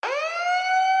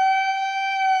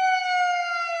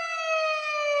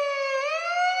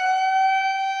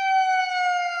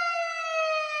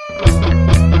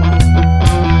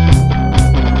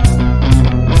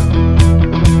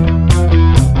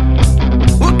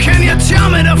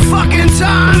me the fucking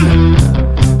time.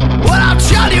 Well, I'll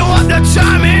tell you what the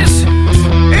time is.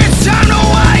 It's time to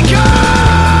wake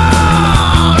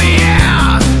up,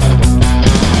 yeah.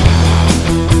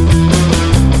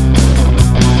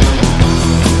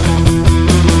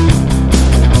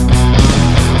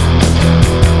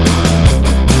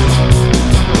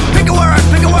 Pick a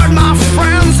word, my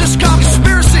friends. This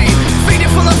conspiracy, feed it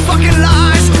full of fucking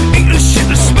lies. Eating shit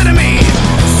and spitting me.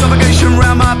 Suffocation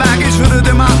around my back is rooted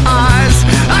in my eyes.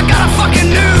 I got a fucking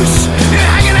noose. You're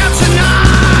hanging out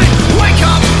tonight. Wake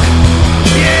up,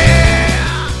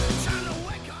 yeah. Time to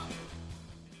wake up.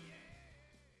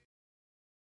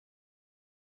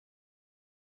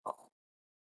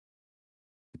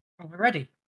 Are we ready?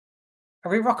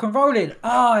 Are we rock and rolling? It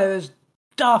was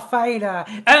Darth Vader,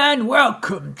 and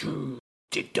welcome to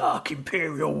the Dark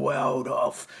Imperial world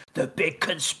of the Big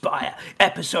Conspire,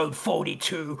 episode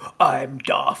 42. I'm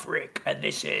Darth Rick, and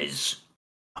this is...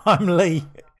 I'm Lee.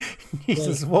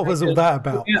 Jesus, what was all that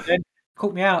about?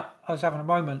 Caught me out. I was having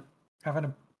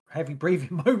a heavy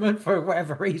breathing moment for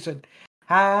whatever reason.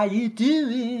 How you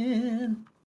doing?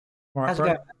 All right, How's it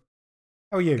bro. going?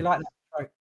 How are you? You like that? Right.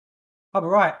 I'm all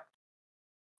right.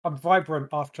 I'm vibrant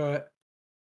after a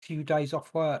few days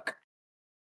off work.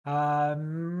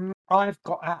 I've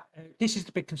got this is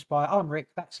the Big Conspire. I'm Rick.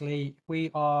 That's Lee.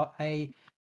 We are a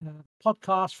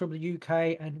podcast from the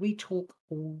UK, and we talk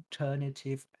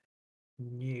alternative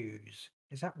news.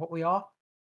 Is that what we are?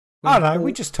 Oh no,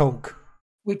 we just talk.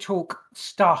 We talk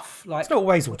stuff like It's not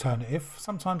always alternative.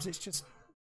 Sometimes it's just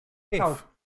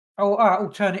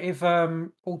alternative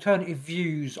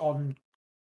views on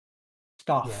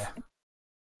stuff. Yeah.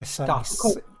 Stuff.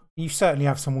 Cool. You certainly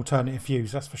have some alternative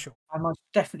views, that's for sure. I most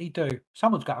definitely do.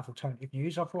 Someone's got to have alternative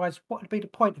news. Otherwise, what would be the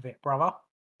point of it, brother?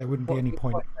 There wouldn't be any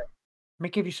point. Let me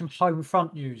give you some home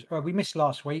front news. We missed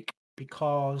last week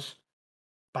because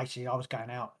basically I was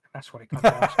going out. That's what it comes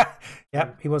down to.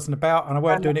 Yep, he wasn't about, and I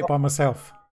weren't doing it by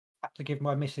myself. I had to give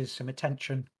my missus some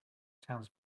attention. Sounds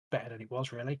better than it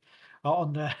was, really,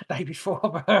 on the day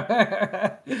before.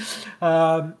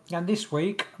 And this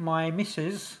week, my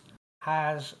missus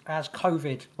has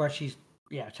COVID, where she's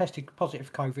tested positive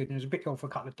for COVID and was a bit ill for a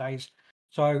couple of days.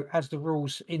 So, as the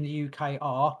rules in the UK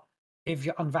are, if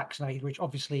you're unvaccinated, which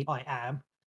obviously I am,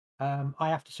 I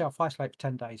have to self-isolate for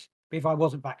 10 days. But if I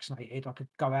wasn't vaccinated, I could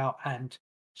go out and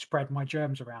spread my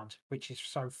germs around, which is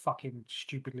so fucking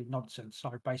stupidly nonsense.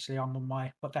 So basically, I'm on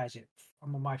my, what day is it?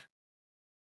 I'm on my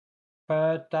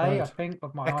third day, I think,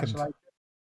 of my isolation.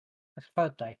 That's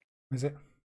third day. Is it?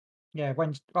 Yeah,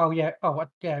 Wednesday. Oh, yeah. Oh,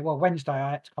 yeah. Well, Wednesday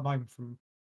I had to come home from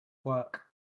work,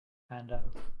 and so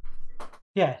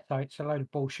it's a load of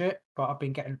bullshit. But I've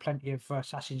been getting plenty of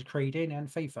Assassin's Creed in and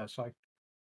FIFA. So,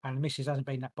 and the missus hasn't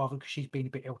been that bothered because she's been a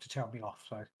bit ill to tell me off.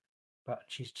 So, but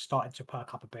she's starting to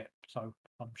perk up a bit. So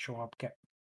I'm sure I'll get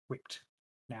whipped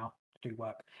now to do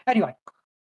work. Anyway,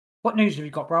 what news have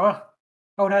you got, brother?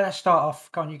 Oh no, let's start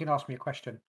off. Go on, you can ask me a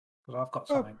question because I've got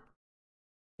something.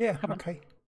 Yeah. Okay.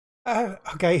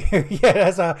 Okay. Yeah.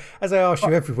 As I ask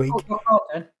you every week.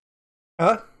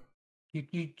 Huh?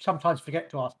 You sometimes forget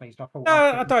to ask me stuff. No,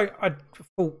 I don't. I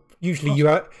thought usually you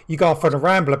go off on a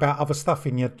ramble about other stuff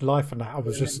in your life and that. I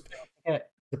was just a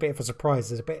bit of a surprise.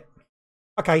 There's a bit.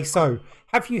 Okay, so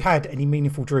have you had any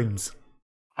meaningful dreams?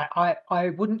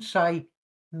 I wouldn't say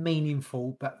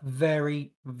meaningful, but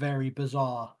very, very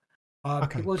bizarre.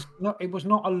 Okay. It was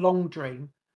not a long dream,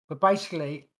 but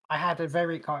basically I had a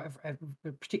very kind of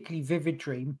a particularly vivid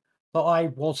dream that I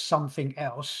was something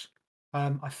else.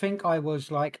 I think I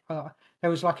was like there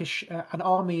was like an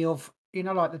army of,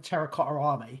 like the terracotta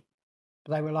army,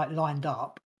 but they were like lined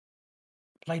up.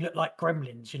 They looked like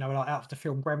gremlins, like out of the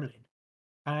film Gremlin,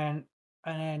 and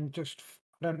then just,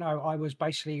 I don't know, I was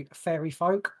basically fairy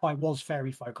folk. I was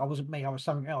fairy folk. I wasn't me. I was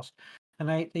something else.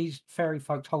 And these fairy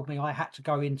folk told me I had to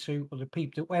go into, or the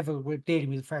people, whoever were dealing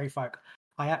with the fairy folk,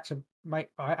 I had to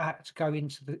go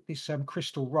into this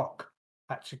crystal rock.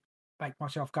 I had to make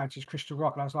myself go into this crystal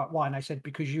rock. And I was like, why? And they said,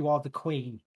 because you are the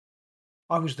queen.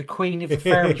 I was the queen of the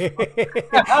fairy folk.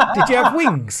 Did you have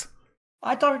wings?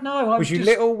 I don't know. Was you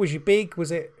little? Was you big? Was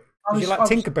you like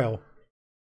Tinkerbell?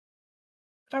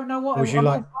 I don't know what. Or was you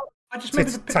like I just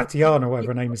remember Tatiana, whatever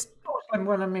her name is.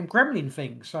 When I'm in Gremlin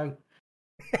thing, so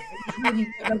really,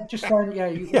 just going,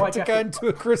 you had to go into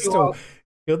a crystal.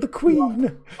 You're the queen. I'm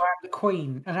the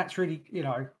queen, and that's really,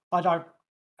 I don't.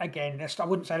 Again, I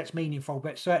wouldn't say that's meaningful,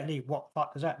 but certainly, what the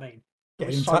fuck does that mean?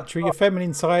 Get in touch with your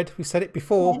feminine side. We said it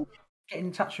before. Get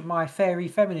in touch with my fairy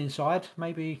feminine side.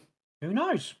 Maybe, who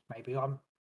knows? Maybe I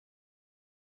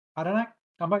don't know.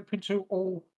 I'm open to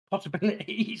all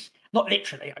possibilities. Not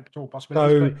literally open to all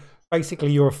possibilities. So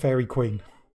basically, you're a fairy queen.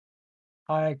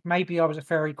 Maybe I was a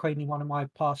fairy queen in one of my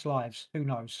past lives. Who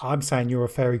knows? I'm saying you're a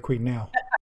fairy queen now.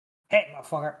 Heck,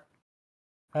 motherfucker.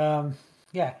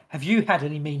 Yeah. Have you had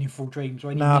any meaningful dreams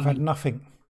or any? No, I've had nothing.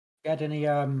 You had any?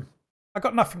 I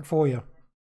got nothing for you.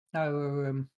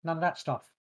 No, none of that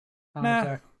stuff.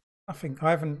 Nah, nothing. I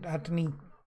haven't had any.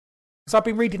 Because I've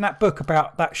been reading that book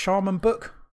about that shaman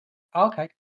book. Okay.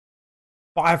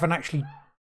 But I haven't actually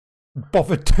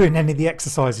bothered doing any of the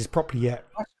exercises properly yet.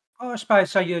 I suppose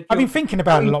so. I've been thinking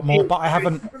about it a lot more, but I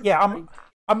haven't. Yeah,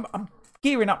 I'm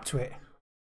gearing up to it.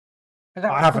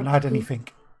 I haven't had anything.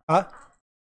 Huh?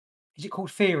 Is it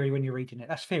called theory when you're reading it?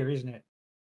 That's theory, isn't it?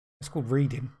 It's called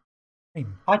reading.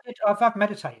 I've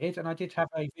meditated, and I did have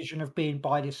a vision of being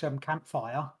by this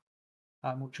campfire,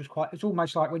 which was quite. It's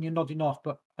almost like when you're nodding off,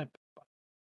 but I don't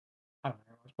know.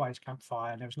 I was by this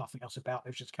campfire, and there was nothing else about it. It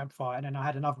was just campfire, and then I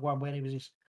had another one where there was this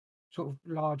sort of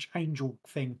large angel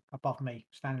thing above me,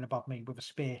 standing above me with a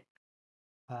spear.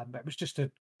 But it was just a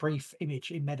brief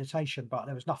image in meditation, but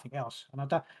there was nothing else. And I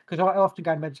don't, because I often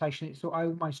go in meditation. It's I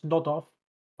almost nod off.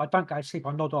 I don't go to sleep.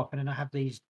 I nod off, and then I have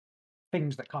these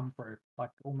things that come through,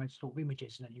 like almost sort of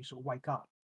images, and then you sort of wake up.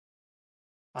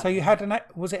 So you had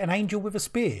was it an angel with a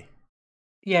spear?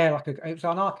 Yeah, it was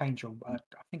an archangel. I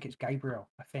think it's Gabriel.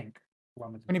 I think.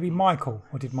 Can it be Michael,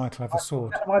 or did Michael have a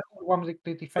sword? Michael, the one with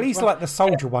the defense. Well, he's like the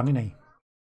soldier one, isn't he?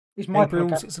 Is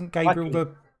isn't Gabriel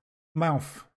the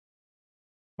mouth?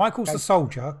 Michael's the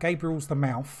soldier. Gabriel's the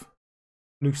mouth.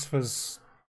 Lucifer's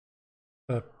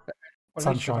the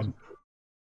sunshine.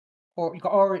 Or you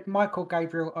got Michael,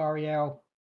 Gabriel, Ariel.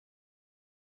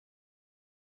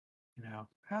 Now,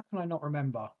 how can I not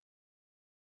remember?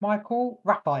 Michael,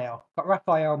 Raphael. Got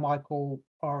Raphael, Michael,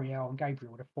 Ariel, and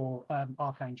Gabriel, the four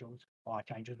archangels, or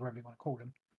archangels, whatever you want to call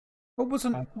them. Well,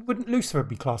 wouldn't Lucifer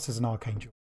be classed as an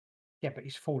archangel? Yeah, but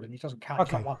he's fallen. He doesn't count.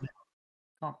 Okay.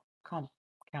 Can't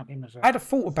count him as a... I had a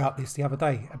thought about this the other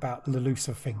day, about the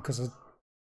Lucifer thing, because I've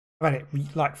had it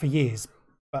like for years.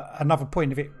 But another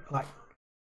point of it, like,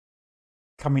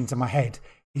 coming to my head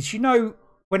is,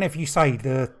 whenever you say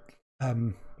the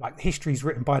like history is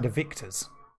written by the victors.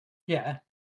 Yeah.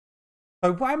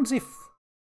 So what happens if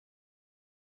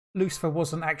Lucifer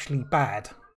wasn't actually bad,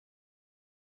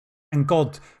 and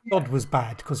God was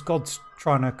bad because God's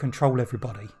trying to control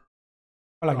everybody?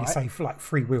 Well, like you say, for like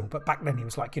free will, but back then he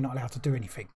was like, you're not allowed to do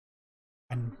anything,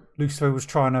 and Lucifer was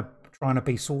trying to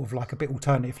be sort of like a bit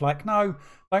alternative, like, no,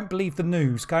 don't believe the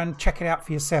news, go and check it out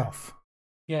for yourself.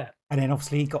 Yeah. And then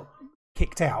obviously he got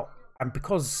kicked out, and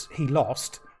because he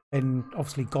lost, then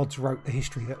obviously gods wrote the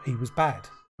history that he was bad,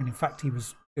 when in fact he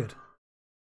was good.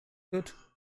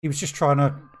 He was just trying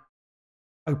to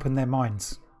open their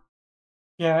minds.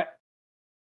 Yeah.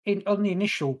 On the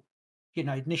initial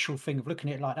thing of looking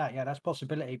at it like that, yeah, that's a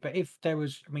possibility. But if there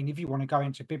was, if you want to go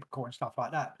into biblical and stuff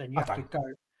like that, then you have to go.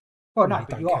 Well, no,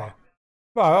 but you are.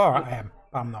 Well, all right, I am.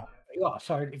 But I'm not. You are.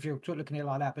 So if you're looking at it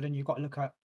like that, but then you've got to look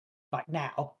at, like,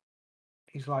 now,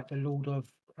 he's like the Lord of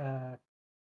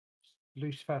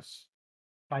Lucifer,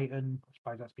 Satan.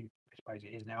 I suppose it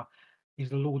is now. He's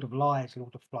the Lord of Lies,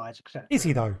 Lord of Flies, etc. Is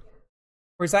he though,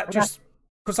 or is that just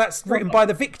because that's written by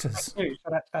the victors? So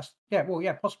that's yeah. Well,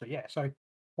 yeah, possibly, yeah. So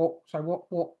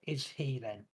what is he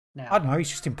then now? I don't know. He's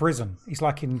just in prison. He's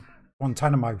like in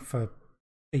Guantanamo for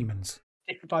demons,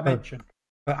 different dimension,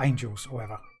 for angels or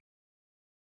whatever.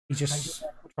 He's just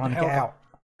trying to get out.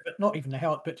 But not even the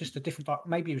hell, but just a different.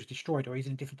 Maybe he was destroyed, or he's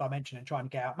in a different dimension and trying to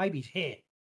get out. Maybe he's here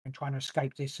and trying to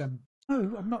escape this. No,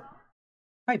 I'm not.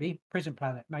 Maybe prison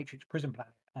planet, Matrix prison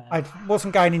planet. I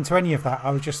wasn't going into any of that.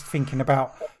 I was just thinking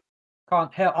about.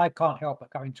 I can't help but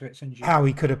go into it. Since how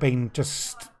he could have been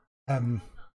just.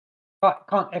 But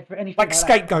can't ever anything like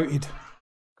scapegoated.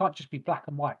 Can't just be black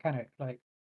and white, can it? Like,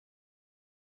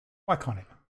 why can't it?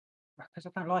 Because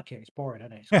I don't like it. It's boring,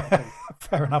 isn't it?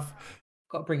 Fair enough.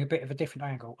 Got to bring a bit of a different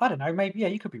angle. I don't know. Maybe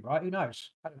you could be right. Who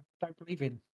knows? I don't believe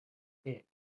in it.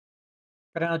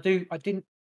 But then I didn't.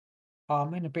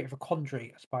 I'm in a bit of a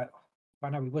quandary. I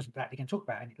know we wasn't actually going to talk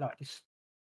about it like this.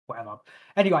 Whatever.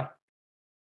 Anyway,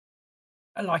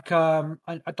 like I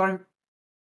don't.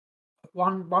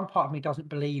 One part of me doesn't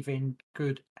believe in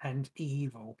good and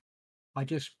evil.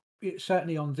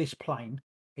 Certainly on this plane,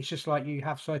 it's just like you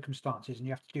have circumstances and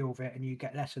you have to deal with it and you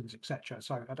get lessons, etc.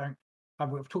 So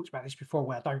I've talked about this before,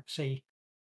 where I don't see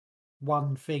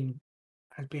one thing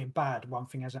as being bad, one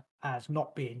thing as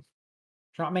not being.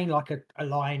 Do you know what I mean? Like a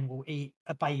lion will eat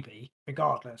a baby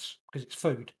regardless because it's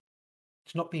food.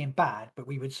 It's not being bad, but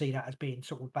we would see that as being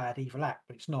sort of bad, evil act,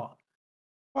 but it's not.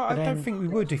 Well, I don't think we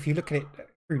would if you look at it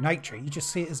through nature. You just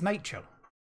see it as nature.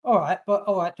 All right.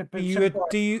 I don't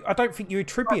think you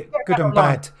attribute good and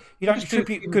bad. You don't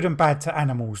attribute good and bad to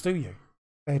animals, do you?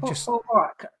 They're just all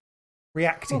right.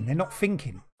 reacting. They're not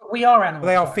thinking. We are animals.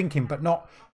 Well, they are thinking, but not.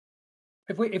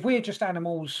 If we're just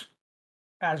animals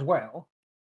as well,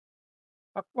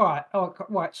 right? Oh,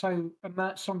 right. So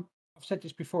I've said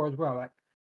this before as well. Like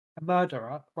a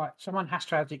murderer, right? Someone has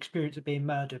to have the experience of being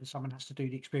murdered, and someone has to do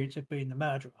the experience of being the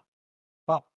murderer.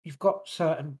 But you've got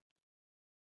certain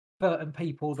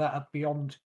people that are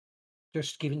beyond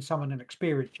just giving someone an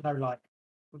experience. Like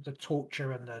the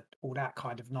torture and all that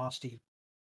kind of nasty.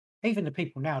 Even the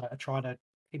people now that are trying to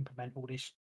implement all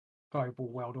this global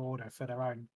world order for their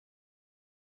own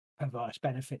perverse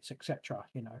benefits, etc.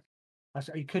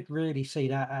 You could really see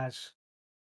that as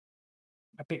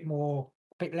a bit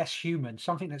less human.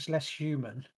 Something that's less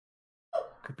human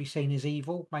could be seen as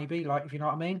evil, maybe. Like, if you know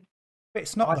what I mean. But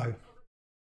it's not though.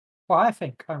 Well, I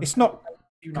think it's not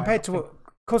compared to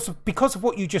because of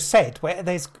what you just said. Where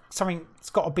there's something,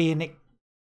 it's got to be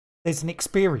there's an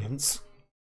experience.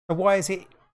 So why is it?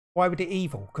 Why would it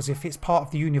evil? Because if it's part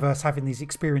of the universe having these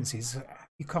experiences,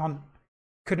 couldn't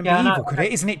be evil, could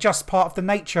it? Isn't it just part of the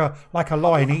nature, like a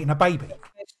lion eating a baby?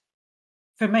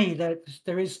 For me,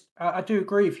 there is. I do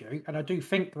agree with you, and I do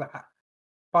think that,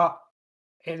 but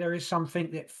there is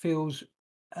something that feels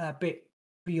a bit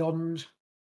beyond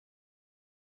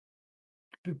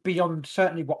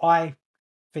certainly what I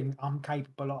think I'm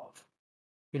capable of.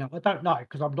 I don't know,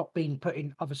 because I've not been put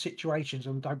in other situations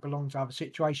and don't belong to other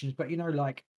situations. But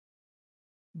like,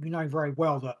 very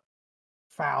well that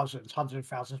thousands, hundreds of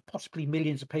thousands, possibly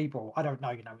millions of people, I don't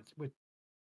know, with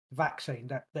the vaccine,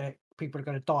 that people are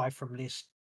going to die from this.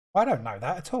 I don't know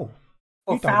that at all.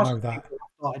 Well, you don't know that.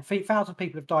 Thousands of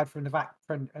people have died from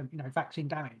vaccine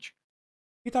damage.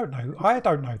 You don't know. I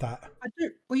don't know that. I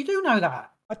do. Well, you do know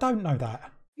that. I don't know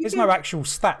that. There's no actual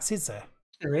stats, is there?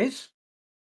 There is.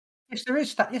 Yes, there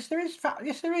is. Yes, there is.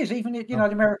 Yes, there is. Even the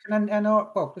American and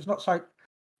well, there's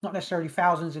not necessarily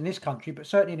thousands in this country, but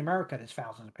certainly in America, there's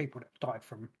thousands of people that have died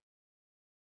from.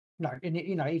 No,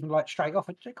 even like straight off,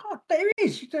 there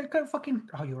is. You don't fucking.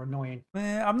 Oh, you're annoying.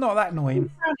 I'm not that annoying.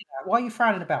 Why are you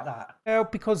frowning about that? Well,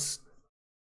 because.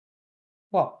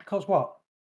 What? Because what?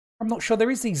 I'm not sure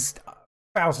there is these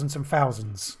thousands and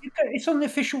thousands. It's on the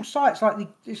official sites.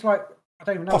 It's like I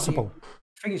don't even know. Possible.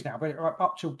 Figures now, but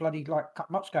up till bloody like a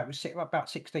couple months ago, it was about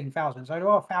 16,000. So there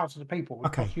are thousands of people.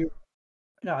 Okay.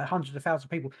 Hundreds of thousands of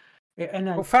people. And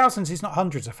well, thousands is not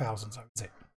hundreds of thousands, is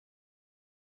it?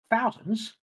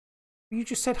 Thousands? You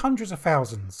just said hundreds of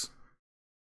thousands.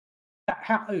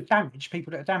 Damaged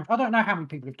people that are damaged. I don't know how many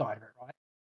people have died of it, right?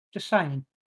 Just saying.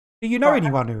 Do you know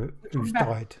anyone who's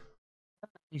died?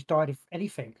 He's died of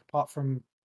anything apart from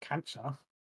cancer.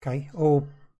 Okay, or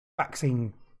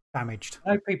vaccine damaged.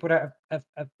 I know people that have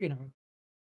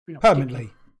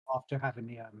permanently after having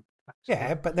the vaccine.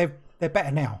 Yeah, but they're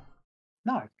better now.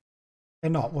 No, they're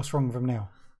not. What's wrong with them now?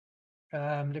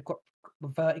 They've got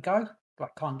vertigo,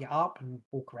 like can't get up and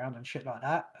walk around and shit like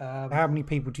that. How many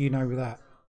people do you know with that?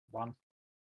 One.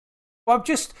 Well,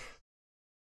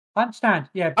 I understand.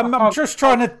 Yeah, I'm just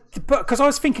trying to, because I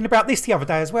was thinking about this the other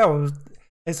day as well.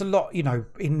 There's a lot,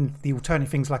 in the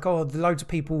alternative things like, loads of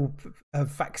people have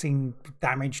vaccine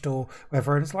damaged or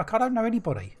whatever. And it's like, I don't know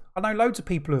anybody. I know loads of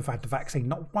people who have had the vaccine.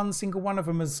 Not one single one of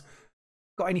them has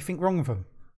got anything wrong with them.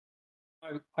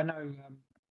 I know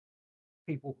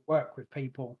people work with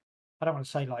people. I don't want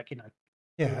to say who have,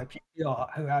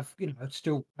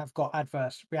 still have got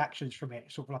adverse reactions from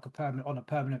it, sort of like a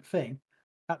permanent thing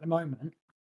at the moment.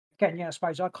 Again, I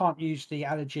suppose I can't use the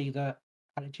allegory that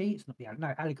I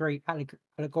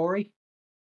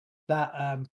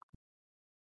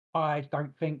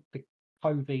don't think the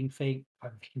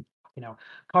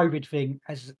COVID thing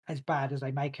as bad as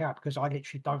they make out, because I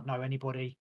literally don't know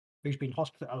anybody who's been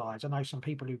hospitalized. I know some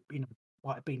people who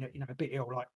might have been a bit ill,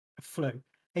 like a flu.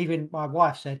 Even my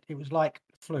wife said it was like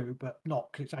flu, but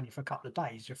not, because it's only for a couple of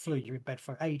days. Your flu, you're in bed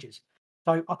for ages.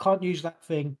 So I can't use that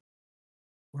thing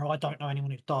where I don't know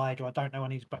anyone who's died, or I don't know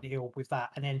anyone who's bloody ill with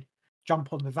that, and then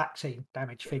jump on the vaccine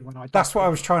damage thing when I. That's what I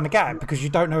was trying to get at, because you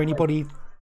don't know anybody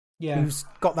who's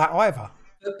got that either.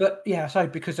 But yeah, so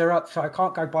because so I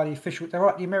can't go by the official. They're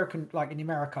right. The American, like in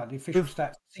America, the official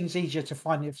stats. Things easier to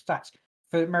find the stats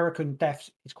for American deaths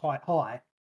is quite high,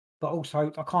 but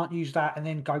also I can't use that and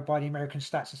then go by the American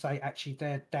stats to say actually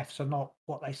their deaths are not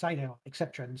what they say they are,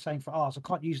 etc. And the same for ours. I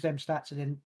can't use them stats and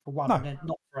then for one and then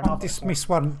not for another. Dismiss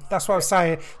one. That's what I was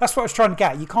saying. That's what I was trying to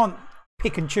get. You can't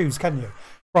pick and choose, can you?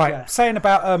 Right. Yeah. Saying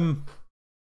about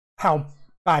how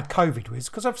bad COVID was,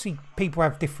 because obviously people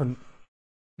have different.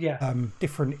 Yeah.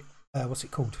 Different. What's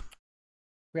it called?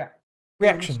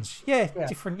 Reactions. Yeah.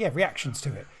 Different. Yeah. Reactions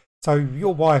to it. So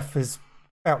your wife has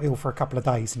felt ill for a couple of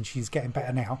days and she's getting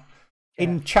better now.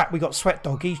 in chat we got Sweat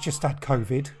Dog. He's just had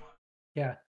COVID.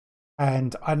 Yeah.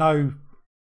 And I know,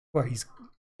 well, he's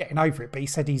getting over it, but he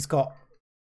said he's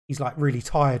like really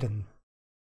tired and.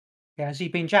 Yeah, has he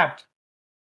been jabbed?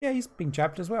 Yeah, he's been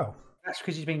jabbed as well. That's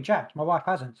because he's been jabbed. My wife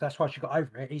hasn't, so that's why she got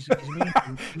over it. He's immune.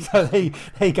 So there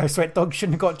you go, Sweat Dog.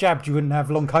 Shouldn't have got jabbed. You wouldn't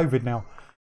have long COVID now.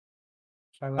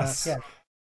 So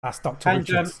that's Dr.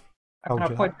 Richards. Can I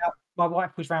point out, my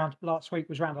wife was round last week.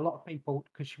 Was around a lot of people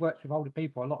because she works with older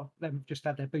people. A lot of them just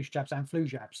had their boost jabs and flu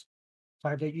jabs.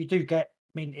 So that you do get.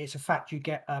 I mean, it's a fact. You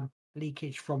get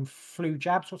leakage from flu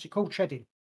jabs. What's it called? Shedding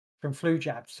from flu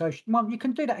jabs. So, Mum, you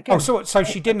can do that again. Oh, so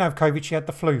she didn't have COVID. She had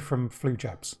the flu from flu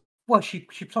jabs. Well, she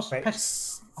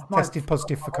tested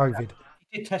positive for COVID.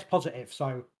 She did test positive.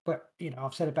 So, but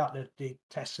I've said about the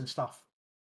tests and stuff.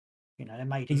 They're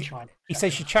made in China. He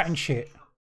says you're chatting shit.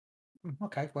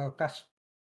 Okay, well, that's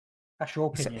your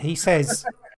opinion. He says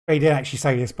he didn't actually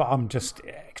say this, but I'm just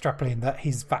extrapolating that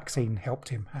his vaccine helped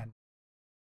him. And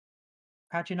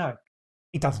how do you know?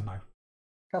 He doesn't know.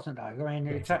 Doesn't know. I mean,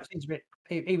 it seems a bit.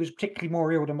 He was particularly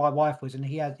more ill than my wife was, and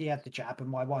he had the jab, and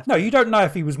my wife. No, you don't know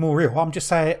if he was more ill. I'm just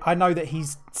saying. I know that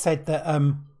he's said that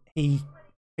he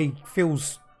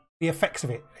feels the effects of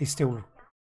it is still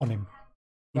on him,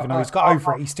 even though he's got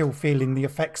over it. He's still feeling the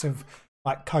effects of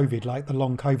like COVID, like the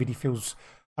long COVID. He feels.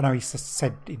 I know he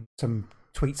said in some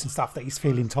tweets and stuff that he's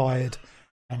feeling tired,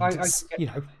 and it's,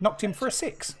 knocked him for a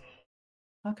 6.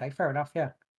 Okay, fair enough.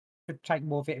 Yeah, could take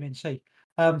more vitamin C.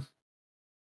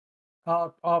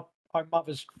 Our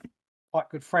mother's quite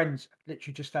good friends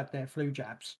literally just had their flu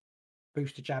jabs,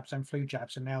 booster jabs and flu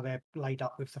jabs, and now they're laid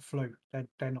up with the flu.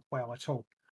 They're not well at all.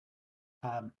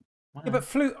 But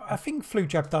I think flu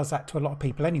jab does that to a lot of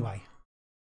people anyway.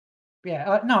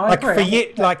 Yeah, no, I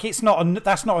agree. That's not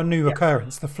a new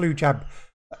occurrence. The flu jab,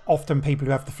 often people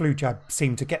who have the flu jab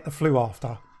seem to get the flu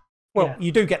after. Well,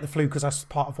 you do get the flu because that's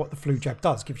part of what the flu jab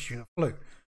does, gives you the flu.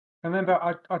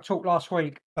 Remember, I talked last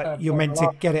week. But you're meant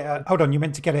to get it. Hold on, you're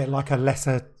meant to get it at like a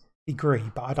lesser degree,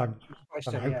 but I don't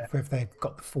know if they've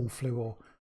got the full flu or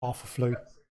half a flu.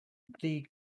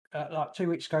 Like 2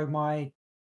 weeks ago, my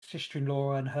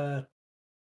sister-in-law and her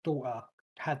daughter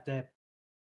had their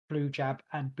flu jab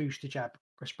and booster jab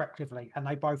respectively, and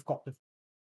they both got the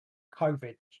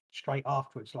COVID straight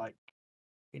afterwards. Like,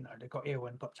 they got ill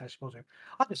and got tested positive.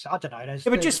 I don't know.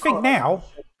 But just think now,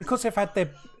 because they've had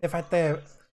their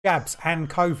jabs and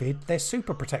COVID, they're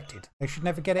super protected. They should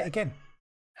never get it again.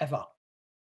 Ever,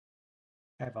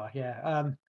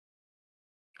 yeah.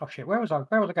 Oh shit, where was I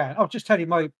going? Oh, just telling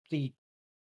you the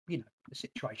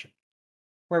situation.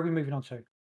 Where are we moving on to?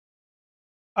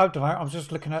 I don't know. I was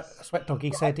just looking at Sweat Dog.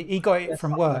 He said he got it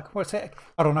from work. What's it?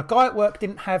 Hold on. A guy at work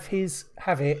didn't have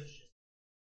it.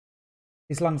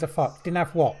 His lungs are fucked. Didn't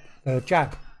have what? The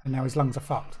jab, and now his lungs are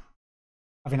fucked.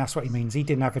 I think that's what he means. He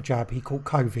didn't have a jab. He caught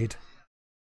COVID.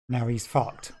 Now he's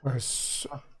fucked. Whereas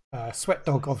Sweat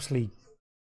Dog obviously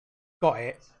got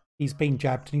it. He's been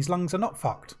jabbed, and his lungs are not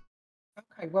fucked.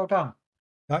 Okay, well done.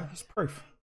 No, it's proof.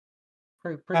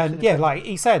 And like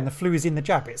he's saying, the flu is in the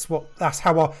jab. That's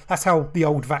how the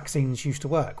old vaccines used to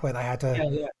work, where they had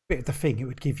a bit of the thing. It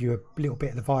would give you a little bit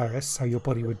of the virus, so your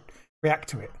body would react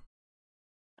to it.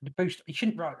 The boost. You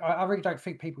shouldn't. I really don't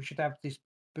think people should have this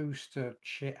booster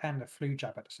shit and the flu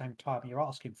jab at the same time. You're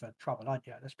asking for trouble, aren't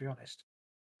you? Let's be honest.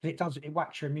 It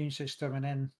whacks your immune system, and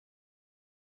then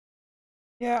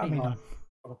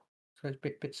so it's a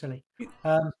bit silly.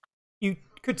 You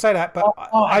could say that, but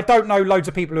I don't know loads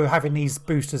of people who are having these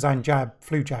boosters and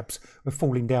flu jabs who are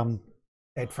falling down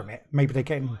dead from it. Maybe they're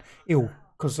getting ill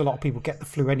because a lot of people get the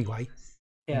flu anyway.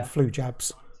 Yeah, flu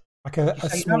jabs. Like a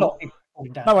small.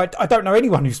 No, I don't know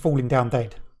anyone who's falling down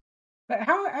dead. But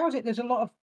how is it? There's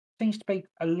seems to be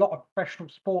a lot of professional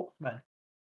sportsmen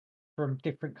from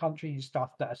different countries and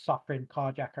stuff that are suffering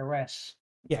cardiac arrests.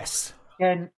 Yes.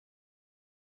 Again,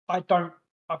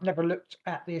 I've never looked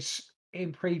at this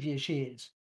in previous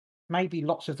years. Maybe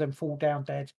lots of them fall down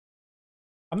dead.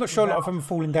 I'm not sure a lot of them are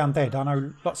falling down dead. I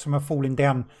know lots of them are falling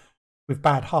down with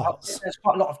bad hearts. There's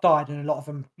quite a lot of died, and a lot of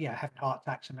them, having heart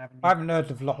attacks and having. I haven't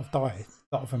heard of a lot of died.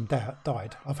 A lot of them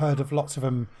died. I've heard of lots of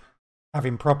them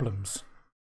having problems.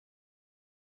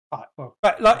 Right, well,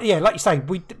 but like you say,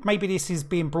 maybe this is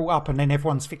being brought up, and then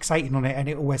everyone's fixating on it, and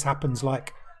it always happens.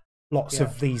 Like lots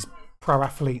of these pro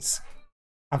athletes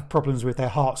have problems with their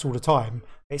hearts all the time.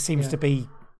 It seems to be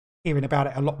hearing about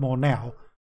it a lot more now.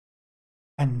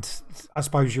 And I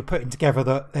suppose you're putting together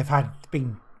that they've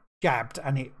been jabbed,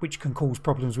 and which can cause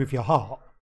problems with your heart.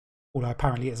 Although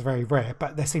apparently it's very rare,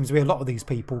 but there seems to be a lot of these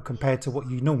people compared to what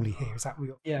you normally hear. Is that what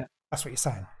that's what you're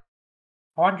saying?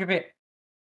 I'm a bit.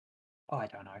 I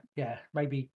don't know. Yeah,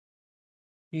 maybe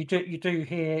You do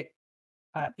hear,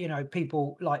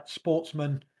 people like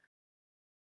sportsmen,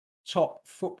 top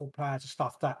football players and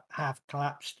stuff that have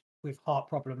collapsed with heart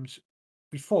problems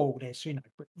before all this.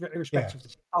 Irrespective of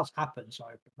this, it does happen. So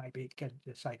maybe again,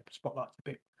 to say the spotlight's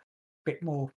a bit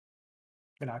more,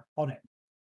 on it.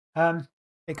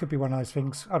 It could be one of those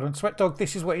things. Hold on, Sweat Dog,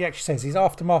 this is what he actually says. His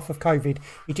aftermath of COVID,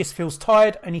 he just feels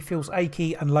tired and he feels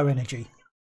achy and low energy.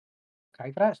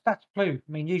 Okay, but that's flu.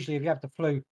 I mean, usually if you have the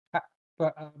flu,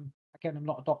 but again, I'm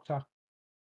not a doctor.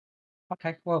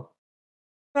 Okay, well,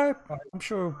 No, I'm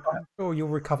sure you'll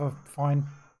recover fine.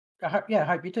 I hope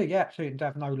you do. Yeah, absolutely, and to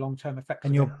have no long-term effects.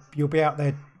 And you'll be out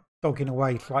there dogging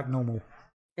away like normal.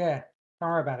 Yeah, don't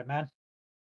worry about it, man.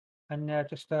 And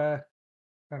just get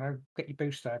your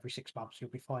booster every 6 months. You'll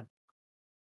be fine.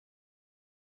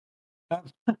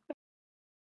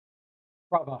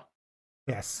 Brother,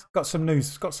 Yes, got some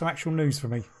news. Got some actual news for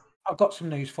me. I've got some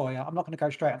news for you. I'm not going to go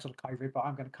straight onto the COVID, but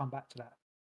I'm going to come back to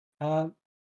that.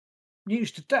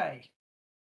 News today.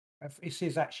 This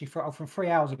is actually from 3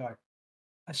 hours ago.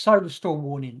 A solar storm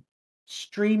warning.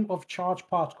 Stream of charged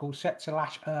particles set to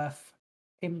lash Earth.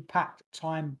 Impact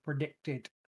time predicted.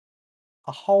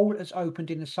 A hole has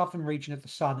opened in the southern region of the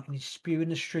sun and is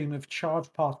spewing a stream of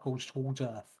charged particles towards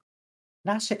Earth.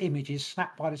 NASA images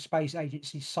snapped by the Space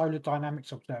Agency's Solar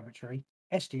Dynamics Observatory,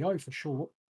 SDO for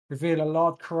short, reveal a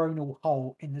large coronal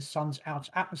hole in the sun's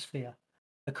outer atmosphere.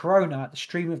 The corona, the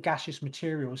stream of gaseous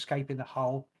material escaping the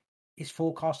hole, is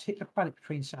forecast to hit the planet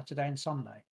between Saturday and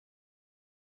Sunday.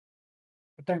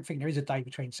 I don't think there is a day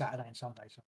between Saturday and Sunday.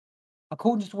 So.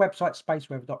 According to the website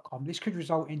spaceweather.com, this could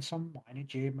result in some minor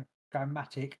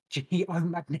geomagnetic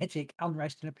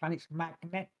unrest in the planet's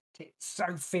magnetic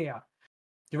sphere.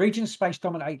 The region of space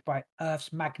dominated by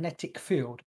Earth's magnetic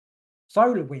field.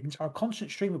 Solar winds are a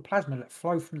constant stream of plasma that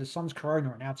flow from the sun's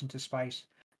corona and out into space.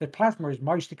 The plasma is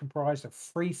mostly comprised of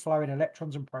free-flowing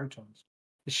electrons and protons.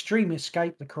 The stream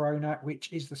escaped the corona,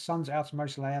 which is the sun's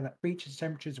outermost layer that reaches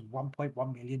temperatures of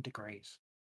 1.1 million degrees.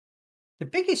 The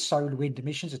biggest solar wind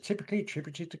emissions are typically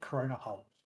attributed to corona holes.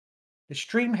 The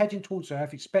stream heading towards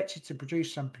Earth expected to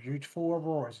produce some beautiful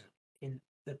auroras in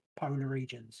the polar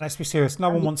regions. Let's be serious. No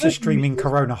one wants a streaming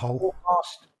corona hole.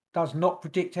 Forecast does not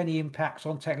predict any impacts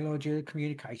on technology or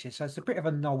communication. So it's a bit of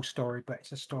a null story, but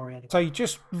it's a story anyway. So you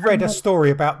just read a story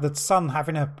about the sun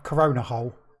having a corona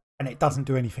hole and it doesn't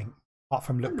do anything apart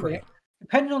from look pretty.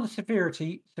 Depending on the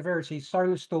severity,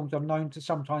 solar storms are known to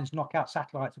sometimes knock out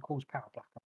satellites and cause power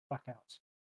blackouts.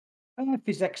 Earth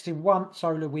is exiting one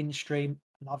solar wind stream,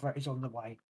 another is on the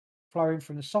way. Flowing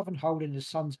from the southern hole in the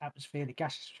sun's atmosphere, the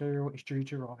gaseous material is due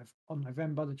to arrive on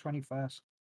November the 21st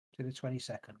to the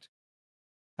 22nd.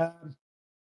 There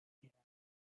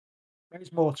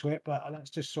is more to it, but that's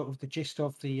just sort of the gist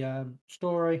of the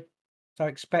story.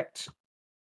 So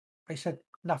they said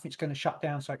nothing's going to shut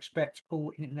down, so expect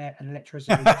all internet and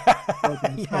electricity on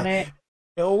the planet.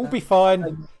 It'll all be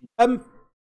fine.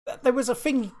 There was a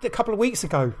thing a couple of weeks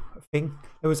ago. There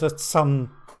was a sun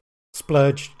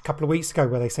splurge a couple of weeks ago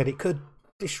where they said it could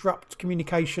disrupt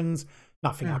communications.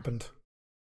 Nothing happened.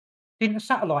 Didn't the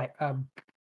satellite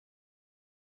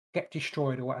get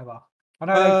destroyed or whatever? I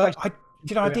know.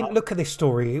 I didn't look at this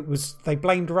story. It was they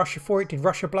blamed Russia for it. Did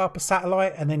Russia blow up a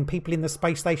satellite, and then people in the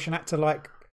space station had to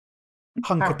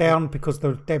hunker down because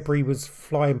the debris was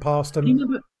flying past them? Do you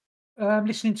remember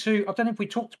listening to? I don't know if we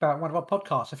talked about one of our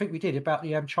podcasts. I think we did about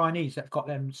the Chinese that have got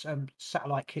them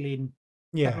satellite killing.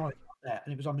 Technology there,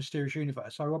 and it was on Mysterious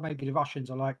Universe. So maybe the Russians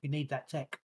are like, we need that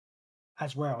tech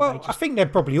as well. Well, I think they're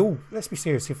probably all. Let's be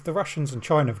serious. If the Russians and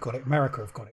China have got it, America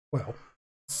have got it. Well,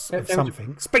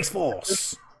 something. Space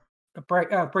Force.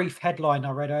 A brief headline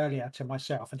I read earlier to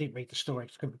myself. I didn't read the story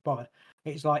because I couldn't be bothered.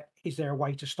 It's like, is there a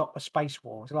way to stop a space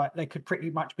war? It's like there could pretty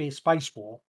much be a space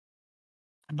war,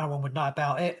 and no one would know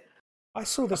about it. I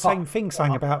saw the same thing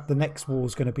saying about the next war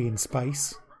is going to be in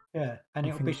space. Yeah, and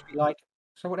it'll be like.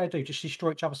 So what they do, just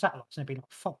destroy each other's satellites, and they'd be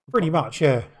like, "Fuck." Pretty much,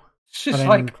 yeah. It's just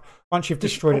like once you've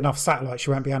destroyed enough satellites,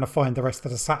 you won't be able to find the rest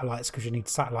of the satellites because you need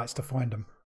satellites to find them.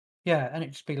 Yeah, and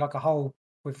it'd just be like a whole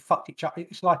with fucked each other.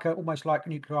 It's like almost like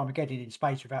nuclear Armageddon in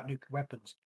space without nuclear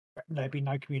weapons. There'd be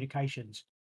no communications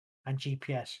and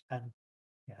GPS, and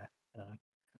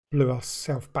blew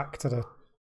ourselves back to the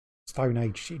Stone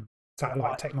Age in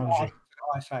satellite technology.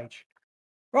 Ice Age.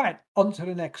 Right, on to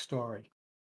the next story.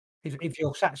 If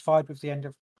you're satisfied with the end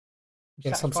of...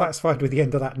 Yes, I'm satisfied with the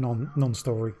end of that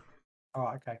non-story. All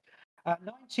right, okay.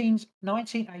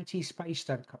 1980 space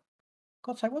telescope.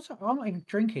 God sake, what's that? I'm not even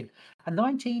drinking. A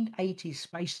 1980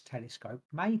 space telescope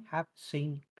may have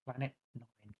seen Planet 9.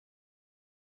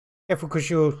 Careful,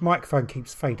 because your microphone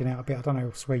keeps fading out a bit. I don't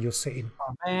know where you're sitting.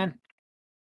 Oh, man.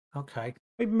 Okay.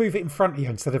 Maybe move it in front of you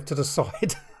instead of to the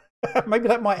side. Maybe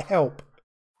that might help.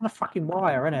 On a fucking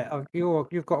wire, isn't it?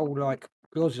 You've got all like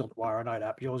yours is on the wire. I know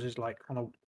that, but yours is like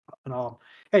on an arm.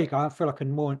 There you go. I feel like a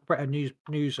better news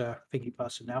thingy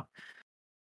person now.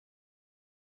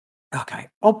 Okay.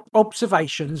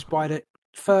 Observations by the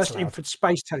first infrared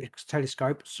space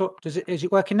telescope. So is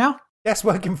it working now? Yes,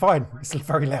 working fine. It's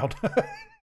very loud.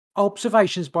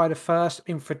 Observations by the first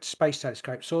infrared space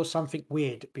telescope saw something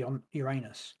weird beyond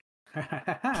Uranus.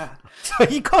 So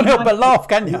you can't help but laugh,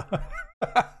 can you?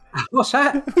 What's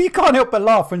that? You can't help but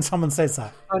laugh when someone says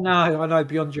that. I know.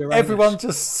 Beyond Uranus. Everyone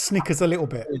just snickers a little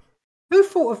bit. Who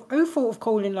thought of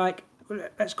calling like,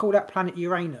 let's call that planet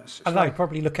Uranus? I know. Like,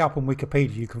 probably look up on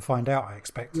Wikipedia. You can find out. I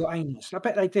expect Uranus. I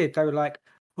bet they did. They were like,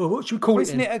 well, what should we call it?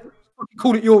 Isn't it?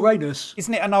 Call it Uranus.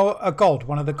 Isn't it a god?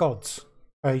 One of the gods?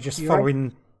 Are they just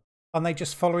following? Aren't they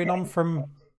just following on from?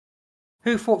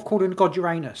 Who thought of calling the god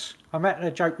Uranus? I bet the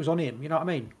joke was on him. You know what I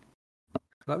mean?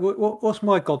 Like, what's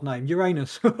my god name?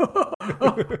 Uranus. You know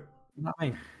what I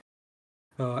mean?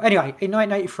 Anyway, in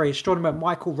 1983, astronomer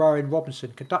Michael Rowan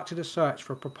Robinson conducted a search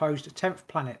for a proposed 10th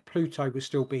planet. Pluto was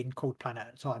still being called planet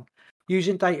at the time.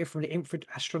 Using data from the infrared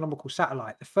astronomical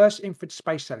satellite, the first infrared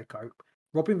space telescope,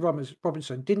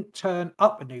 Robinson didn't turn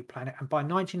up a new planet, and by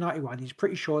 1991, he's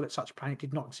pretty sure that such a planet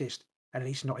did not exist, at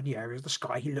least not in the area of the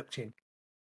sky he looked in.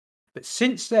 But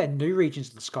since then, new regions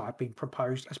of the sky have been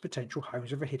proposed as potential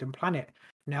homes of a hidden planet,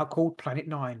 now called Planet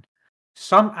 9.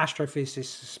 Some astrophysicists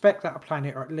suspect that a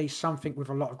planet, or at least something with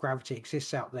a lot of gravity,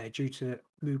 exists out there due to the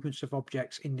movements of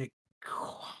objects in the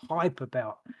hype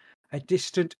about a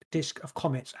distant disk of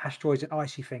comets, asteroids, and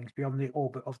icy things beyond the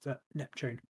orbit of the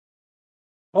Neptune.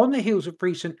 On the heels of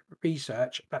recent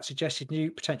research that suggested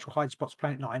new potential hiding spots for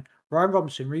Planet 9, Ryan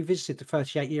Robinson revisited the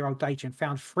 38-year-old data and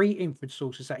found 3 infrared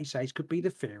sources that he says could be the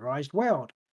theorised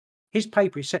world. His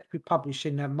paper is set to be published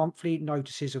in the monthly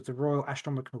notices of the Royal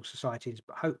Astronomical Society,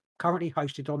 but currently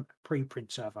hosted on a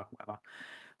preprint server. Whatever.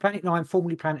 Planet 9,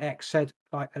 formerly Planet X, said,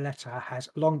 like the letter, has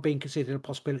long been considered a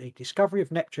possibility. Discovery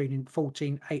of Neptune in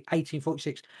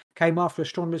 1846 came after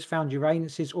astronomers found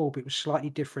Uranus's orbit was slightly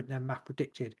different than math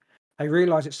predicted. They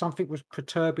realised that something was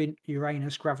perturbing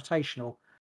Uranus gravitationally.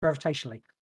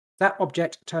 That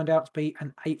object turned out to be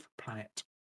an 8th planet.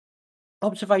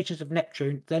 Observations of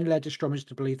Neptune then led astronomers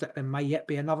to believe that there may yet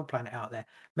be another planet out there,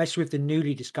 messing with the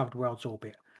newly discovered world's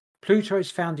orbit. Pluto was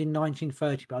found in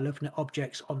 1930 by looking at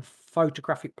objects on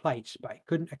photographic plates, but it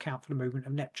couldn't account for the movement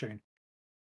of Neptune.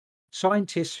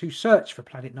 Scientists who search for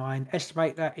Planet 9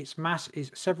 estimate that its mass is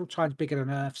several times bigger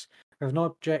than Earth's, with an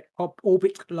object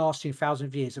orbit lasting thousands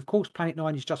of years. Of course, Planet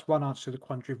 9 is just one answer to the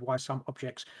quandary of why some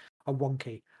objects are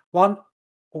wonky.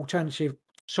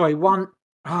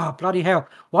 Bloody hell.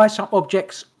 Why some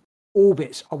objects'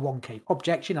 orbits are wonky.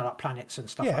 Objects, like planets and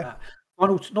stuff like that.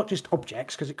 Not just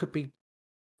objects, because it could be,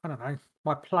 I don't know,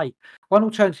 my plate. One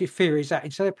alternative theory is that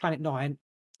instead of Planet 9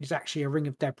 is actually a ring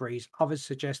of debris. Others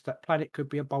suggest that planet could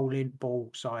be a bowling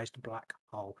ball-sized black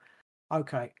hole.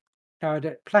 Okay.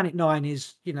 Planet 9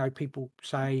 is, people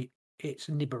say it's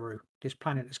Nibiru, this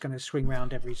planet that's going to swing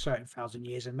around every certain 1,000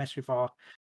 years and mess with our,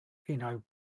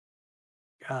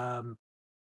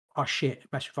 our shit,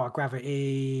 mess with our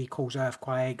gravity, cause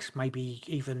earthquakes, maybe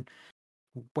even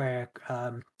where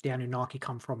the Anunnaki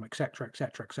come from, etc.,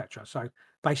 etc., etc. So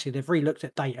basically, they've re-looked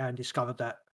at data and discovered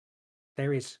that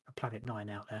there is a Planet 9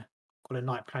 out there, called a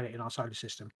night planet in our solar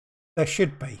system. There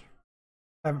should be.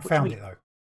 I haven't found it, though.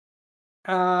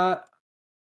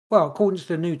 Well, according to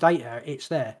the new data, it's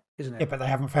there, isn't it? Yeah, but they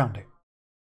haven't found it.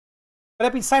 But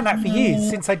they've been saying that for years.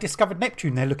 Since they discovered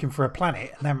Neptune, they're looking for a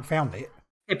planet and they haven't found it.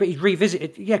 Yeah, but he's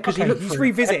revisited. Yeah, because he's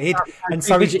revisited, and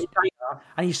so data,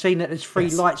 and he's seen that there's 3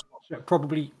 light spots that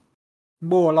probably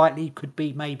more likely could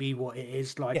be maybe what it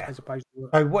is, as opposed to.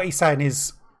 So what he's saying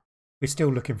is, we're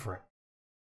still looking for it.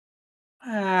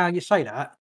 You say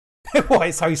that.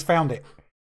 Why? So he's found it.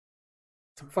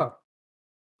 Well,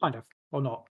 kind of, or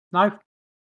not? No,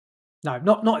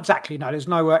 not exactly. No, there's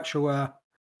no actual.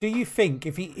 Do you think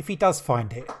if he does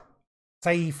find it,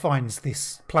 say he finds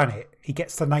this planet, he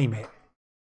gets to name it?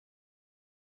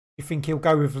 You think he'll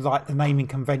go with the naming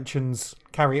conventions,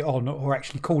 carry it on, or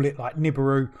actually call it like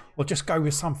Nibiru, or just go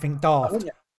with something daft,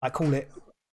 like call it?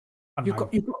 You've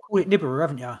got to call it Nibiru,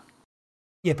 haven't you?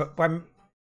 Yeah, but when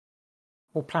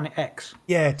or Planet X.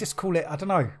 Yeah, just call it. I don't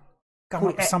know. Come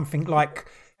up with something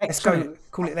like let's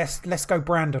go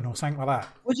Brandon or something like that.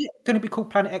 Was it going to be called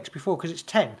Planet X before because it's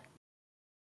 10?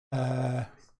 And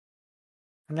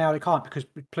now they can't because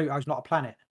Pluto's not a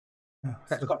planet.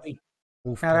 That's got to be.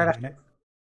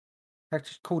 They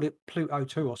just called it Pluto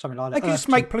 2 or something like that. They could just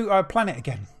make Pluto a planet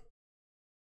again.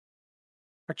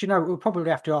 But we'll probably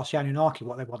have to ask the Anunnaki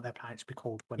what they want their planets to be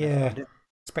called when they find it.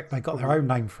 Expect they got their own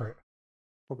name for it.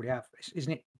 Probably have,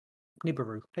 isn't it?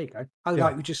 Nibiru. There you go. Oh,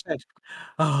 like we just said.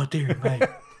 Oh, dear me.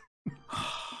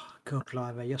 God,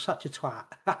 blimey, you're such a twat.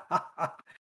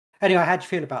 Anyway, how do you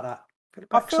feel about that?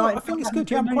 I think it's good.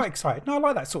 Yeah, I'm quite excited. No, I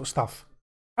like that sort of stuff.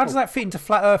 How does that fit into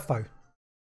flat Earth, though?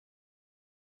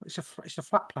 It's a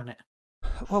flat planet.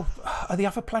 Well, are the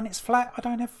other planets flat?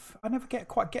 I never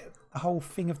quite get the whole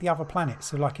thing of the other planets.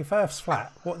 So, like, if Earth's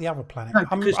flat, what are the other planets? No,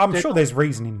 I'm sure there's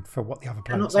reasoning for what the other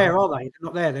planets are. They're not there, are they? They're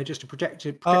not there. They're just a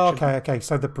projection. Oh, okay.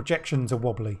 So the projections are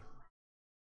wobbly.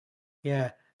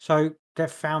 Yeah. So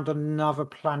they've found another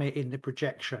planet in the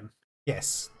projection.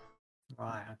 Yes.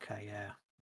 Right. Okay. Yeah.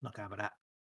 Not going with that.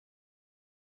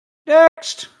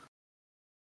 Next.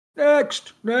 I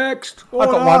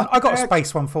got one. I got a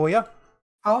space one for you.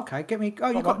 Oh, okay. Get me. Oh,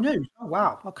 you got news. Oh,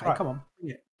 wow. Okay, right. Come on.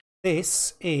 Yeah.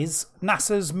 This is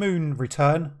NASA's moon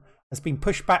return has been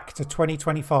pushed back to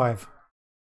 2025.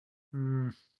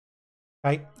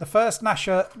 Okay, the first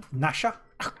NASA.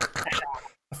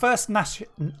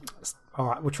 All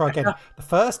right, we'll try again. The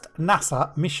first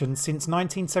NASA mission since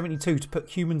 1972 to put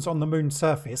humans on the moon's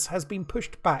surface has been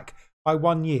pushed back by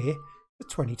 1 year to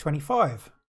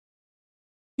 2025.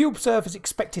 Few observers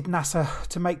expected NASA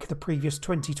to make the previous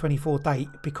 2024 date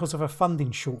because of a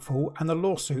funding shortfall and the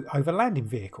lawsuit over landing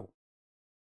vehicle.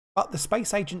 But the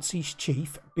space agency's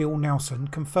chief, Bill Nelson,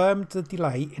 confirmed the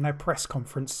delay in a press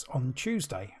conference on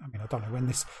Tuesday. I mean, I don't know when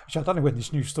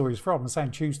this news story is from. I'm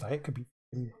saying Tuesday. It could be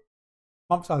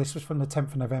months. Oh, this was from the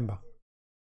 10th of November.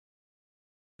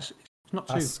 It's not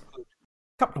too. A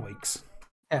couple of weeks.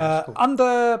 Yeah, cool.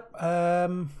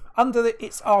 Under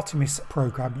its Artemis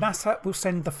program, NASA will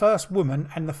send the first woman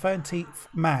and the 13th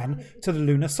man to the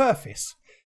lunar surface.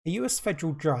 A US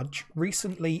federal judge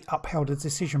recently upheld a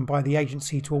decision by the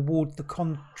agency to award the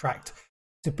contract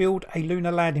to build a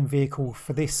lunar landing vehicle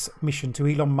for this mission to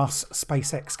Elon Musk's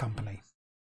SpaceX company.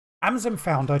 Amazon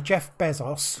founder Jeff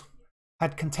Bezos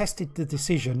had contested the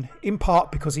decision, in part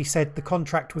because he said the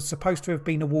contract was supposed to have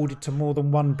been awarded to more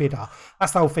than one bidder.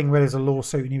 That's the whole thing where there's a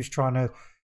lawsuit and he was trying to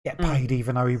get paid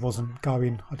even though he wasn't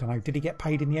going. I don't know. Did he get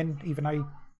paid in the end even though he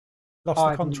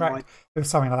lost the contract? It was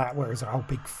something like that where it was a whole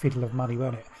big fiddle of money,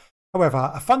 weren't it?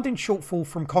 However, a funding shortfall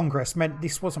from Congress meant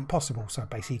this wasn't possible, so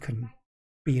basically he couldn't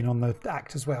be in on the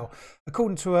act as well.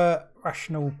 According to a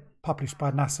rationale published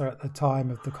by NASA at the time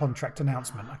of the contract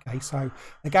announcement. Okay, so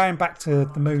they're going back to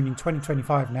the moon in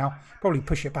 2025 now, probably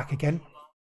push it back again.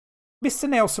 Mr.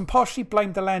 Nelson partially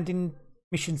blamed the landing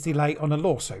mission's delay on a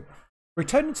lawsuit.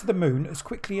 Returning to the moon as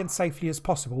quickly and safely as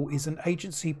possible is an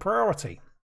agency priority.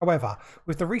 However,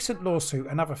 with the recent lawsuit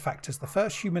and other factors, the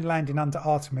first human landing under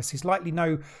Artemis is likely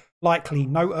no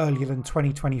earlier than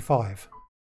 2025.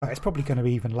 It's probably going to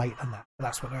be even later than that, but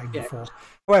that's what they're aiming for.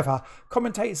 However,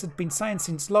 commentators had been saying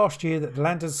since last year that the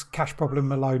lander's cash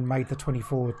problem alone made the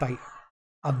 24 date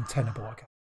untenable. Okay.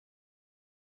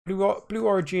 Blue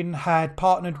Origin had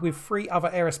partnered with 3 other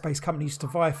aerospace companies to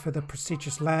vie for the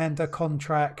prestigious lander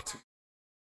contract.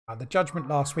 The judgment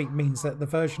last week means that a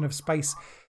version of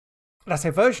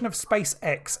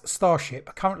SpaceX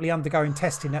Starship, currently undergoing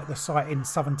testing at the site in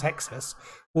southern Texas,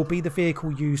 will be the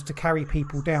vehicle used to carry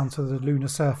people down to the lunar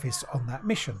surface on that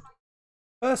mission.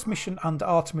 The first mission under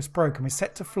Artemis program is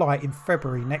set to fly in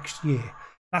February next year.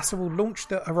 NASA will launch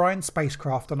the Orion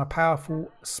spacecraft on a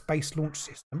powerful space launch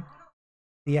system,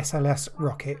 the SLS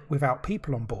rocket, without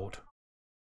people on board.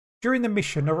 During the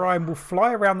mission, Orion will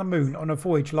fly around the moon on a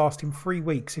voyage lasting 3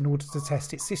 weeks in order to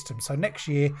test its system. So next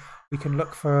year we can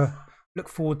look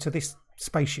forward to this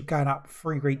spaceship going up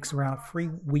 3 weeks around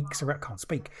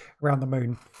the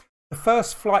moon. The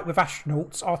first flight with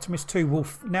astronauts, Artemis 2, will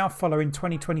now follow in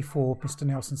 2024, Mr.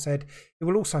 Nelson said. It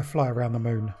will also fly around the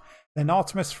moon. Then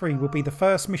Artemis 3 will be the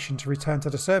first mission to return to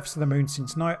the surface of the moon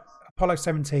since Apollo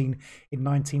 17 in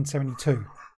 1972.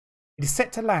 It is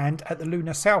set to land at the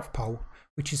lunar South Pole,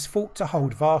 which is thought to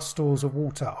hold vast stores of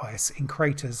water ice in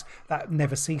craters that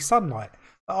never see sunlight.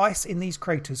 The ice in these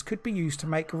craters could be used to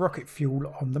make rocket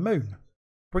fuel on the moon,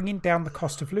 bringing down the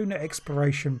cost of lunar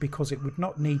exploration because it would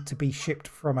not need to be shipped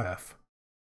from Earth.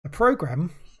 The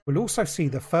program will also see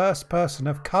the first person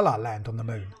of colour land on the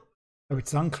moon, though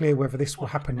it's unclear whether this will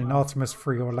happen in Artemis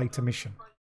 3 or a later mission.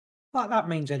 Like that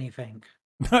means anything.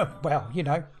 Well,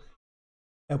 there'll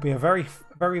be a very,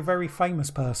 very, very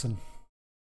famous person.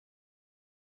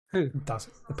 Who does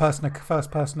it? The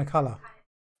first person of colour.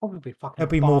 Probably fucking. They'll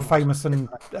be more famous than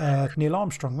Neil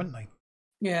Armstrong, wouldn't they?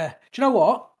 Yeah. Do you know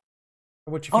what?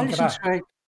 What do you think of that?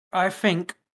 I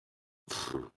think.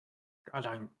 I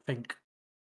don't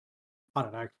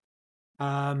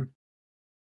know.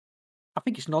 I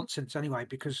think it's nonsense anyway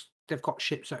because they've got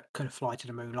ships that can fly to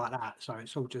the moon like that. So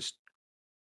it's all just.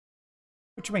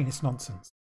 What do you mean it's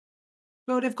nonsense?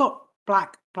 Well, they've got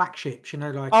black ships,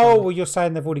 like. Oh, well, you're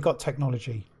saying they've already got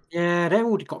technology. Yeah, they've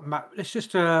already got. It's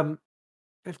just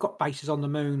they've got bases on the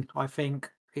moon. I think.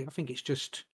 I think it's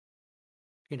just.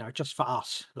 Just for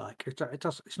us. Like it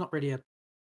does. It's not really a.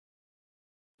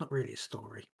 Not really a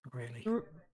story. Not really. You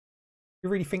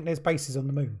really think there's bases on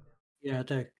the moon? Yeah, I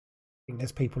do. I think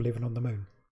there's people living on the moon.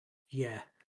 Yeah,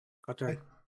 I do. Okay.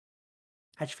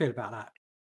 How do you feel about that?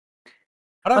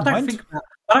 I don't mind.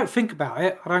 I don't think about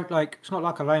it. I don't like. It's not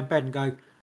like I lay in bed and go,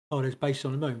 "Oh, there's bases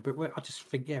on the moon." But I just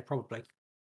think, yeah, probably.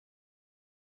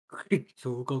 It's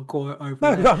all gone quiet over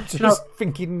No, there. I'm just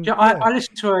thinking. I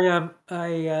listened to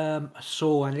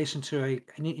I listened to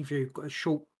an interview, a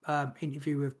short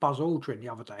interview with Buzz Aldrin the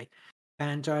other day,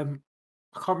 and I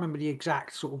can't remember the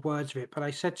exact sort of words of it, but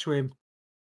I said to him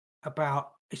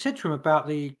about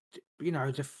the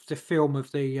the film of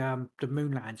the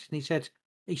moon lands, and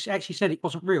he actually said it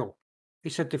wasn't real. He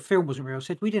said the film wasn't real. I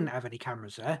said we didn't have any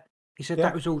cameras there. He said Yeah.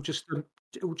 that was all just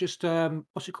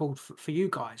what's it called for you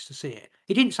guys to see it.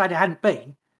 He didn't say there hadn't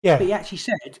been, Yeah. but he actually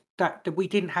said that we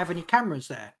didn't have any cameras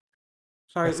there.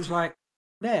 So Yes. it was like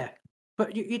there,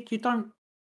 but you don't.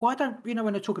 Why don't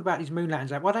when they're talking about these moon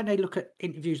lands? Why don't they look at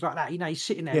interviews like that? He's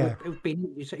sitting there Yeah. with being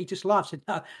interviewed. So he just laughed. Said,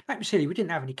 "No, don't be silly. We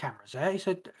didn't have any cameras there." He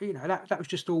said, that was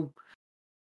just all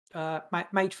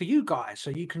made for you guys, so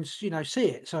you can see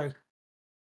it. So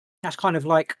that's kind of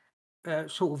like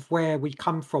sort of where we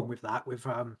come from with that. With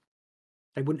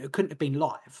it couldn't have been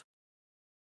live.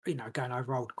 Going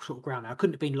over old sort of ground now. It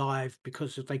couldn't have been live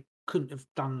because they couldn't have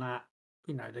done that.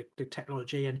 The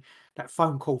technology and that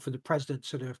phone call for the president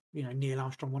to the Neil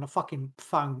Armstrong on a fucking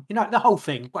phone. The whole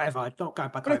thing. Whatever. I'm not going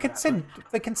back. Well,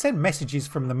 they can send messages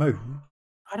from the moon.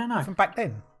 I don't know. From back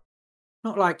then.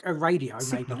 Not like a radio,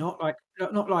 maybe. Not like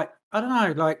I don't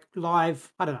know, like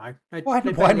live. I don't know.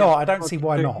 Why not? I don't see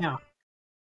why not. Now.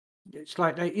 It's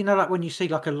like like when you see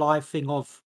like a live thing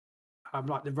of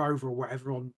like the rover or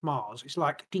whatever on Mars. It's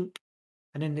like dink,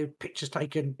 and then the picture's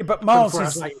taken. Yeah, but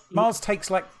Mars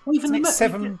takes like even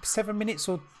 7 minutes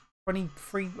or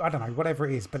 23. I don't know, whatever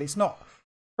it is. But it's not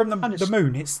from the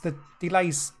moon. It's the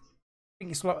delays. I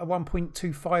think it's like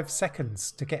 1.25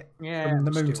 seconds to get from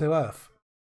the moon to Earth.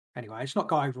 Anyway, it's not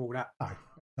go over all that.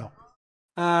 No,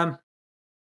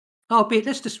 not.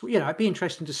 Let's just it'd be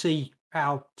interesting to see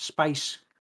how space,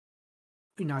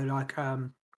 like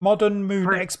modern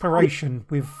moon exploration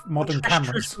with modern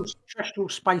cameras. Terrestrial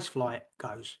space flight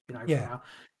goes. Yeah.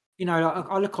 Like,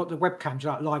 I look at the webcams,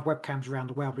 like live webcams around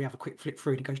the world. We have a quick flick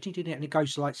through, and it goes, and it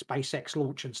goes to like SpaceX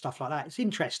launch and stuff like that. It's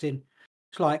interesting.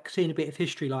 It's like seeing a bit of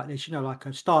history like this. Like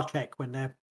a Star Trek when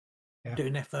they're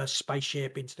doing their first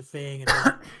spaceship into the thing,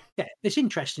 and it's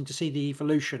interesting to see the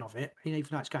evolution of it. Even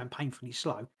though it's going painfully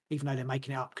slow, even though they're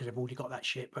making it up because they've already got that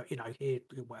shit. But here,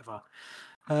 whatever.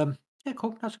 Yeah,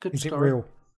 cool. That's a good story. Is it real?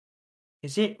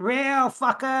 Is it real,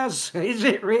 fuckers? Is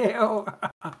it real?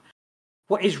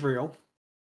 What is real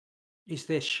is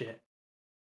this shit.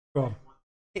 Go on.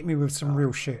 Hit me with some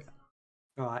real shit.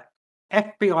 Right.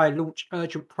 FBI launch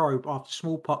urgent probe after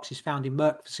smallpox is found in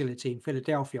Merck facility in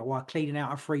Philadelphia while cleaning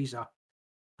out a freezer.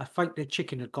 I think the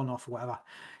chicken had gone off or whatever.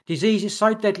 Disease is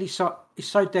so deadly,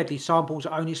 samples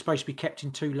are only supposed to be kept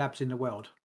in 2 labs in the world.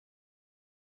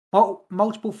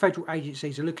 Multiple federal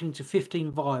agencies are looking into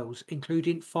 15 vials,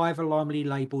 including 5 alarmingly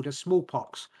labelled as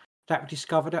smallpox, that were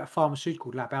discovered at a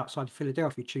pharmaceutical lab outside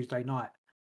Philadelphia Tuesday night.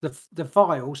 The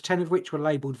vials, 10 of which were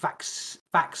labelled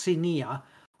Vaccinia,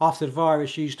 after the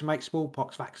virus used to make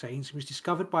smallpox vaccines, was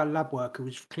discovered by a lab worker who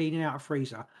was cleaning out a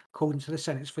freezer, according to the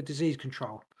Centers for Disease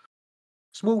Control.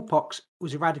 Smallpox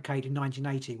was eradicated in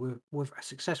 1980 with a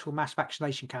successful mass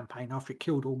vaccination campaign after it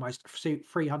killed almost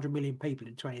 300 million people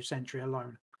in the 20th century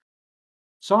alone.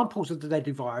 Samples of the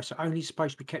deadly virus are only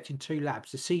supposed to be kept in 2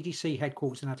 labs, the CDC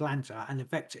headquarters in Atlanta and the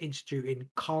Vector Institute in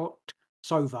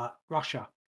Kharkov, Russia.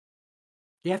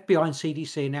 The FBI and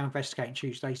CDC are now investigating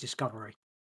Tuesday's discovery.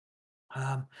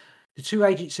 The 2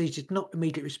 agencies did not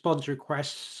immediately respond to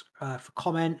requests for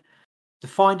comment. The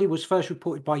finding was first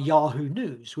reported by Yahoo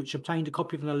News, which obtained a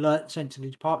copy of an alert sent to the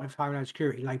Department of Homeland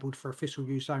Security labelled for official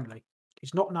use only.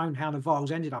 It's not known how the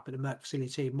vials ended up at the Merck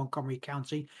facility in Montgomery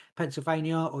County,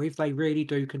 Pennsylvania, or if they really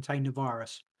do contain the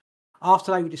virus.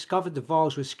 After they were discovered, the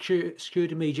vials were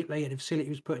secured immediately and the facility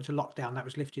was put into lockdown. That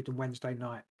was lifted on Wednesday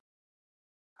night.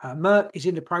 Merck is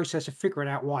in the process of figuring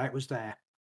out why it was there.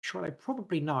 Sure, they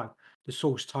probably know, the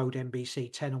source told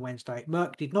NBC 10 on Wednesday.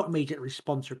 Merck did not immediately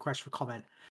respond to requests for comment.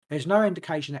 There's no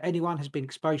indication that anyone has been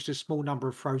exposed to a small number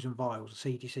of frozen vials,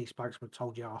 the CDC spokesman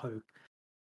told Yahoo.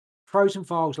 frozen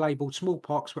vials labelled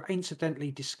smallpox were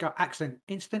incidentally discovered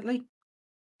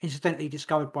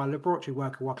by a laboratory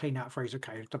worker while cleaning out a freezer.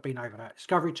 Okay, I've been over that.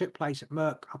 Discovery took place at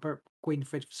Merck Upper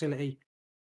Queenford facility.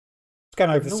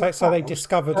 Going over. So they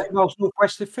discovered 30 miles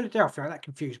northwest of Philadelphia. That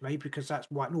confused me because that's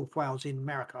right, North Wales in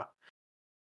America.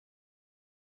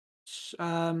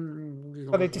 So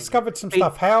they discovered some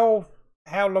stuff. How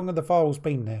long have the vials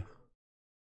been there?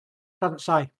 Doesn't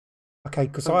say. Okay,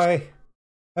 because I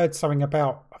heard something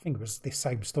about, I think it was this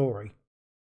same story.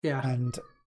 Yeah. And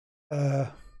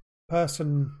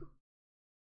person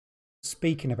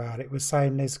speaking about it was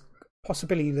saying there's a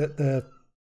possibility that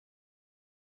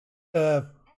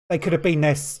they could have been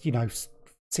there, you know,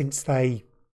 since they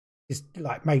just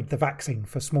like made the vaccine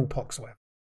for smallpox or whatever.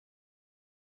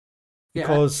 Yeah.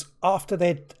 Because after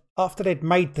they'd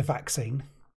made the vaccine,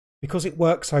 because it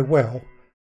worked so well,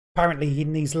 apparently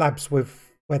in these labs where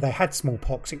they had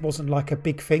smallpox, it wasn't like a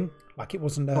big thing. Like it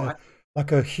wasn't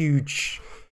like a huge.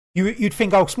 You'd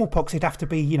think, oh, smallpox, it'd have to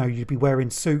be, you know, you'd be wearing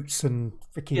suits and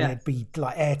freaking, it'd be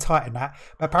like airtight and that.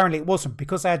 But apparently it wasn't,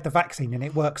 because they had the vaccine and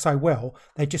it worked so well.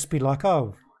 They'd just be like,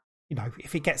 oh, you know,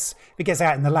 if it gets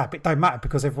out in the lab, it don't matter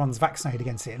because everyone's vaccinated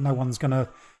against it and no one's gonna.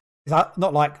 It's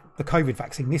not like the COVID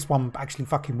vaccine. This one actually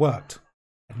fucking worked,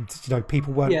 and you know,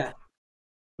 people weren't. Yeah.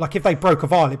 Like if they broke a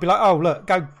vial, it'd be like, oh look,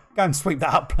 go and sweep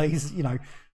that up, please. You know.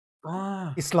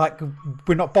 It's like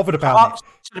we're not bothered about it.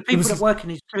 So the people that work in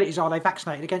these facilities, are they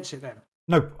vaccinated against it then?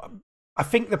 No, I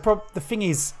think the thing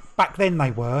is, back then they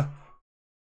were,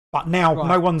 but now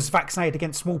no one's vaccinated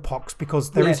against smallpox because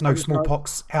there is no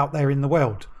smallpox out there in the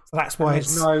world. So that's why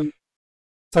it's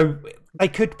So they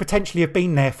could potentially have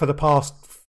been there for the past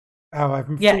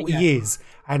 40 years,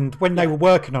 and when they were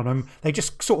working on them, they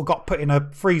just sort of got put in a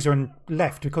freezer and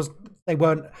left because they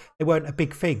weren't a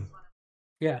big thing.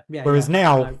 Whereas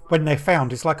now, when they're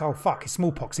found, it's like, oh fuck, it's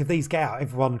smallpox. If these get out,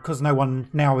 everyone, because no one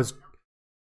now is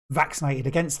vaccinated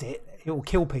against it, it will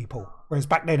kill people. Whereas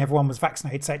back then, everyone was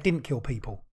vaccinated, so it didn't kill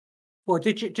people. Well,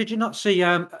 did you not see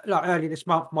like earlier this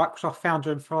month, Microsoft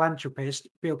founder and philanthropist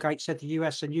Bill Gates said the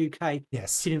US and UK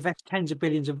should invest tens of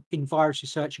billions in virus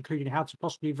research, including how to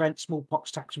possibly prevent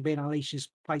smallpox attacks from being unleashed in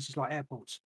places like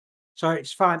airports. So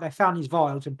it's fine. They found these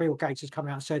vials, and Bill Gates has come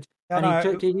out and said,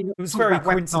 it was very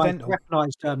coincidental.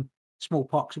 Weaponized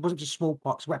smallpox. It wasn't just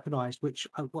smallpox, weaponized. Which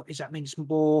what does that mean? It's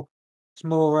more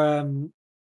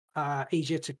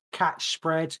easier to catch,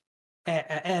 spread,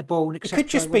 airborne. It could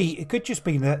just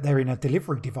be that they're in a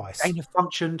delivery device. Gain of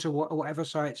function to whatever.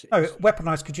 So it's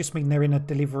weaponized could just mean they're in a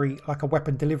delivery, like a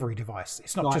weapon delivery device.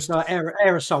 It's not just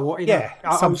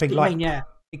aerosol. Something like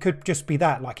it could just be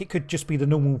that. Like it could just be the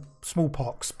normal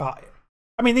smallpox. But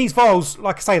I mean, these vials,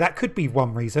 like I say, that could be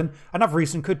one reason. Another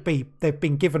reason could be they've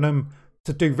been given them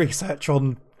to do research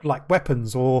on like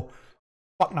weapons or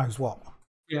fuck knows what.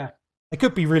 Yeah, they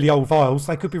could be really old vials.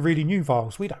 They could be really new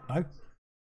vials. We don't know.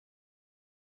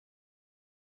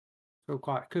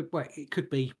 It could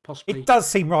be possibly. It does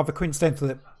seem rather coincidental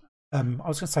that I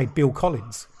was going to say Bill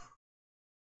Collins,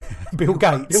 Bill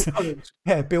Gates.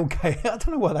 Bill Gates. I don't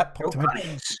know what that popped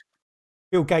in.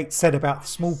 Bill Gates said about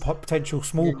potential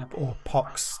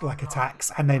smallpox like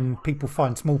attacks, and then people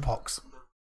find smallpox.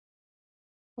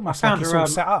 Almost like it's all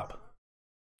set up.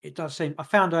 It does seem. I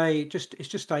found it's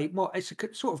a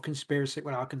sort of conspiracy.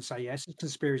 Well, I can say yes, it's a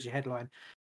conspiracy headline.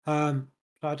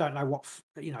 I don't know what,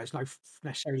 there's no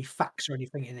necessarily facts or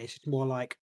anything in this. It's more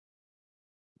like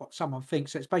what someone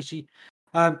thinks. So it's basically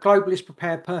globalists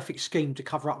prepare perfect scheme to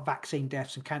cover up vaccine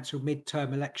deaths and cancel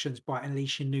midterm elections by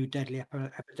unleashing new deadly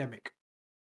epidemic.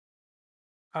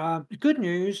 The good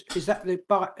news is that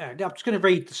I'm just going to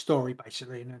read the story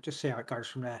basically and just see how it goes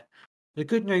from there. The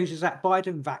good news is that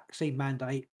Biden vaccine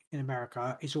mandate in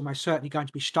America is almost certainly going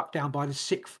to be struck down by the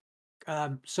Sixth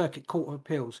Circuit Court of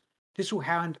Appeals. This will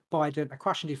hand Biden a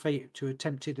crushing defeat to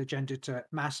attempted agenda to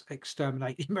mass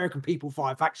exterminate the American people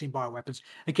via vaccine bioweapons.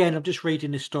 Again, I'm just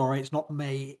reading this story. It's not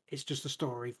me. It's just a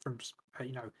story from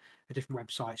a different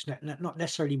website. It's not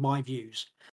necessarily my views.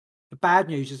 The bad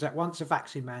news is that once a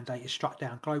vaccine mandate is struck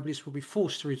down, globalists will be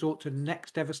forced to resort to the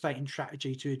next devastating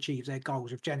strategy to achieve their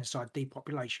goals of genocide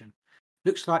depopulation.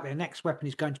 Looks like their next weapon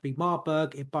is going to be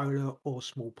Marburg, Ebola, or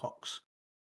smallpox.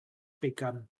 Big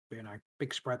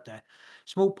spread there.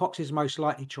 Smallpox is the most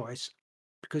likely choice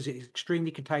because it is extremely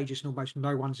contagious and almost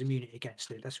no one's immunity against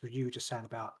it. That's what you were just saying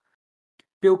about.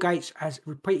 Bill Gates has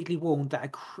repeatedly warned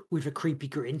that with a creepy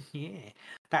grin,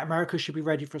 that America should be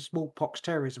ready for a smallpox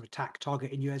terrorism attack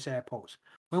targeting US airports.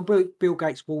 When Bill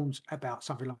Gates warns about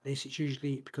something like this, it's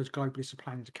usually because globalists are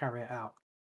planning to carry it out.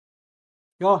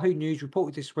 Yahoo News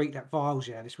reported this week that vials,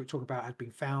 this we're talking about, had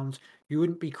been found. You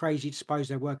wouldn't be crazy to suppose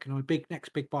they're working on a next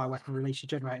big bioweapon release to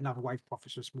generate another wave of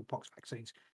profits for smallpox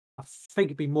vaccines. I think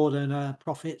it'd be more than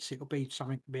profits. It'll be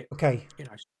something a bit, Okay, you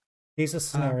know. here's a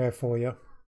scenario for you.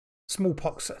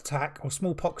 Smallpox attack, or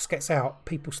smallpox gets out,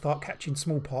 people start catching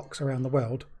smallpox around the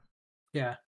world.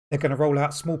 Yeah. They're going to roll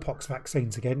out smallpox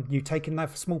vaccines again. You taking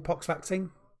that for smallpox vaccine?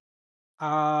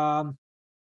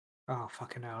 Oh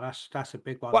fucking hell, that's a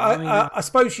big one. Well, I mean, I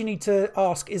suppose you need to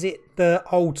ask: is it the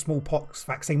old smallpox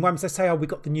vaccine? Once they say, "Oh, we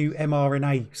got the new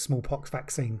mRNA smallpox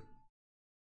vaccine,"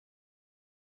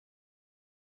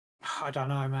 I don't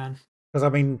know, man. because I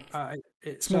mean,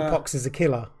 it's smallpox is a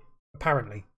killer,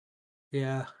 apparently.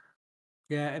 Yeah.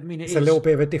 I mean, It's a little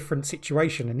bit of a different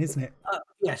situation, isn't it?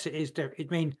 Yes, it is. I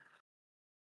mean,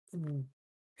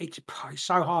 it's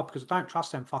so hard because I don't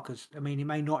trust them fuckers. I mean, it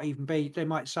may not even be. They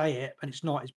might say it, and it's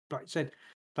not. But it said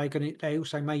they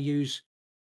also may use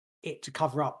it to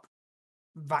cover up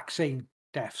vaccine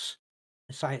deaths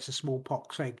and say it's a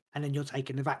smallpox thing, and then you're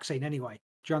taking the vaccine anyway.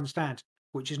 Do you understand?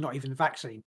 Which is not even the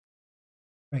vaccine.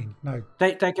 I mean, no.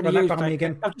 They're going to use me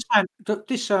again.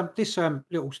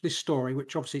 This story,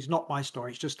 which obviously is not my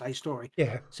story, it's just a story.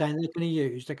 Yeah. Saying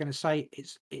they're going to say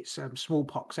it's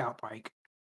smallpox outbreak,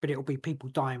 but it'll be people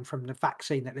dying from the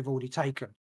vaccine that they've already taken.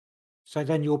 So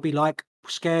then you'll be like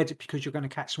scared because you're going to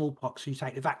catch smallpox, so you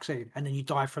take the vaccine, and then you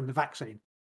die from the vaccine.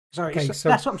 So, that's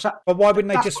what I'm saying. But why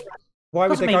wouldn't they just? Why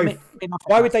would they go?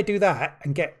 Why would they do that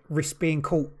and risk being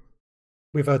caught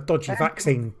with a dodgy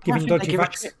vaccine, giving dodgy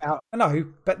vaccine? No,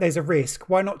 but there's a risk.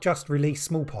 Why not just release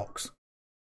smallpox?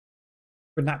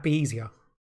 Wouldn't that be easier?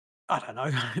 I don't know.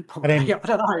 I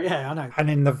don't know. Yeah, I know. And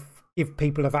then give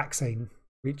people a vaccine,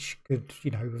 which could,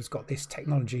 has got this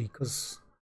technology, because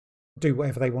do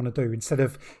whatever they want to do instead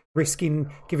of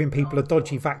risking giving people a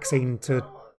dodgy vaccine to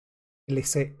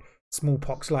elicit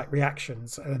smallpox-like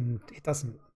reactions, and it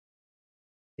doesn't.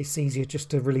 It's easier just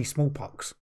to release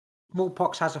smallpox.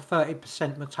 Smallpox has a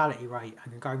 30% mortality rate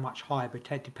and can go much higher, but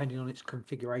depending on its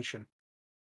configuration.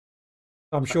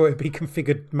 I'm sure it'd be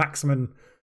configured maximum.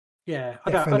 Yeah,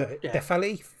 fatality. It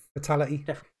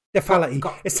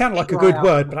sounded like a good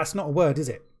word, but that's not a word, is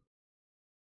it?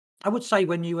 I would say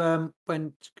when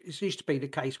it used to be the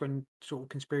case when sort of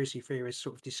conspiracy theorists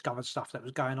sort of discovered stuff that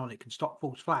was going on, it can stop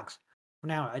false flags.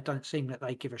 Now it don't seem that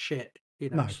they give a shit.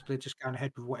 No. So they're just going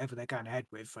ahead with whatever they're going ahead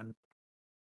with, and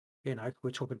we're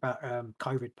talking about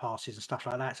COVID passes and stuff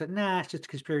like that. So it's just a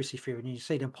conspiracy theory, and you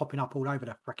see them popping up all over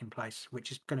the freaking place,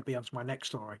 which is going to be onto my next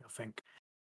story, I think.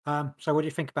 So what do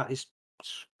you think about this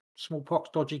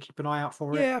smallpox dodgy? Keep an eye out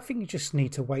for it. Yeah, I think you just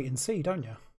need to wait and see, don't you?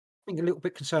 I think a little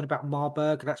bit concerned about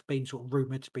Marburg. That's been sort of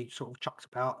rumoured to be sort of chucked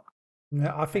about.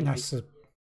 Yeah, I think that's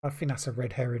a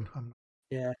red herring.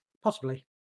 Yeah, possibly.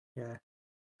 Yeah.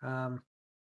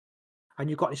 And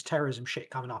you've got this terrorism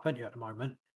shit coming up, haven't you, at the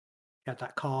moment? You had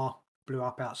that car blew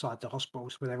up outside the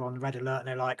hospitals where they're on red alert, and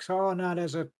they're like, "Oh no,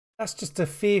 there's a." That's just a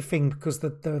fear thing, because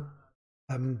the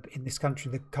in this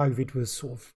country the COVID was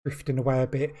sort of drifting away a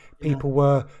bit. People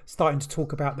were starting to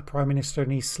talk about the Prime Minister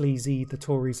and the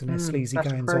Tories and their sleazy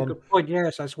goings on. Good point.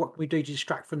 Yes, that's what we do to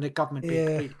distract from the government.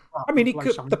 Yeah, I mean,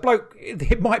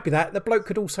 it might be that the bloke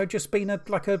could also just been a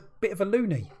bit of a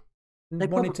loony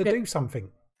and wanted to do something.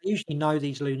 They usually know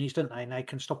these loonies, don't they? And they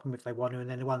can stop them if they want to. And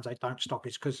then the ones they don't stop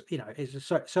is because it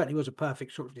certainly was a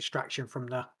perfect sort of distraction from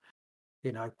the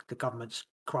government's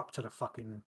corrupt to the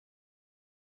fucking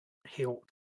hilt.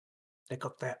 They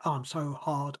got their arm so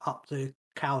hard up the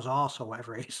cow's arse or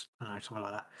whatever it is. I don't know, something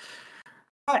like that.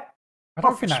 Right. I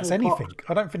don't think that's anything.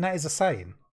 I don't think that is a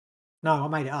saying. No, I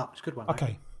made it up. It's a good one.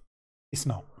 Okay. It's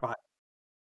not.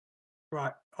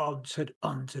 Right. On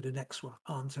to the next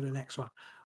one.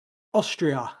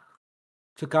 Austria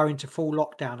to go into full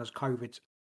lockdown as COVID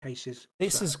cases.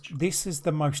 This is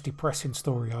the most depressing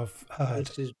story I've heard.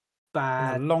 This is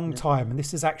bad. In a long time, and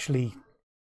this has actually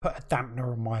put a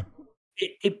dampener on my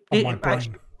brain.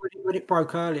 Actually, when it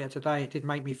broke earlier today, it did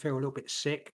make me feel a little bit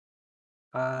sick.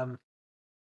 I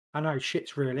know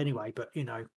shit's real anyway, but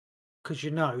because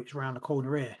it's around the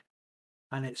corner here,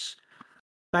 and it's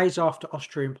days after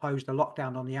Austria imposed a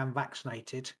lockdown on the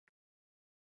unvaccinated.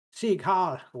 Sieg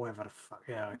Heil, or whatever the fuck,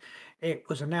 it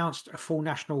was announced a full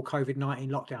national COVID-19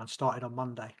 lockdown started on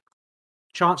Monday.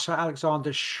 Chancellor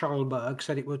Alexander Schallenberg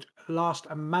said it would last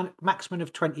a maximum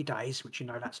of 20 days, which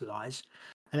that's lies,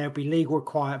 and there will be legal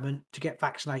requirement to get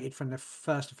vaccinated from the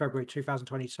 1st of February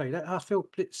 2022. I feel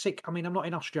a bit sick. I mean, I'm not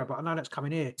in Austria, but I know that's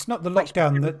coming here. It's not the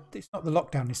lockdown. It's not the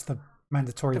lockdown. It's the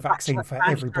mandatory vaccine for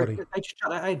everybody. They just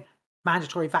shut that in.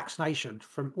 mandatory vaccination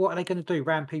from what are they going to do?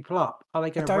 Round people up? Are they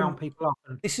going to round people up?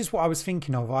 This is what I was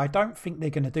thinking of. I don't think they're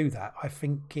going to do that. I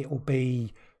think it will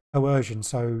be coercion.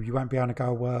 So you won't be able to go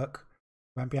to work,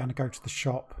 you won't be able to go to the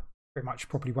shop. Pretty much,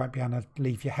 probably won't be able to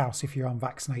leave your house if you're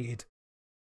unvaccinated.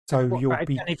 So you'll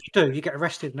be. And if you do, you get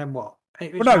arrested, and then what?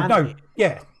 Well, no,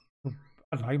 yeah.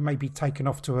 I don't know. Maybe taken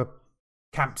off to a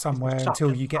camp somewhere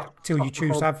until you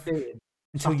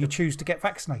choose to get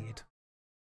vaccinated.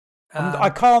 I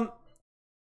can't.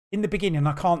 In the beginning,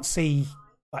 I can't see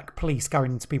like police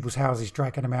going into people's houses,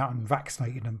 dragging them out and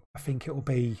vaccinating them. I think it'll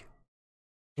be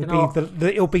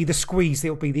the squeeze.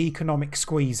 It'll be the economic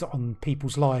squeeze on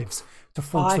people's lives to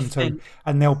force them to.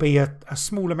 And there'll be a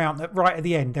small amount that right at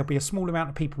the end there'll be a small amount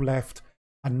of people left,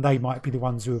 and they might be the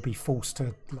ones who will be forced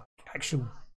to like actual.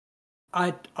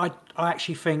 I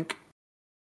actually think.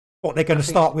 What they're going to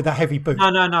start with a heavy boot?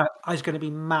 No. There's going to be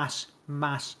mass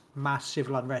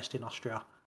civil unrest in Austria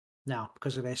now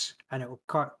because of this, and it will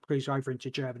cruise over into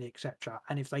Germany, etc.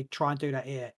 And if they try and do that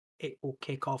here, it will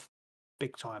kick off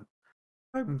big time.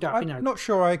 I'm not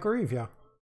sure I agree with you.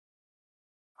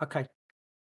 Okay.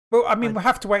 Well, I mean, we'll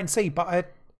have to wait and see,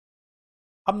 but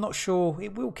I'm not sure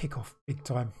it will kick off big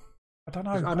time. I don't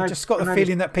know. I just got the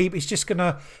feeling that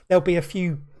there'll be a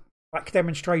few like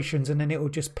demonstrations, and then it will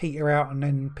just peter out, and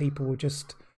then people will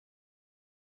just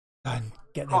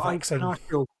get their vaccine. I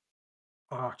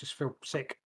just feel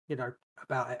sick,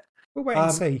 about it. We'll wait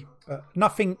and see. But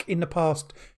nothing in the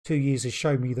past 2 years has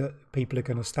shown me that people are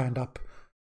going to stand up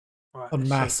en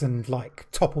masse and like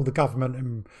topple the government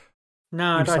and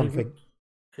do something.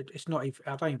 It's not even.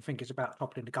 I don't even think it's about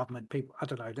toppling the government. People, I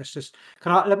don't know. Let's just.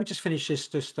 Let me just finish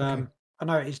this. Okay. I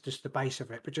know it is just the base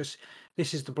of it, but just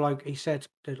this is the bloke. He said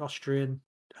the Austrian.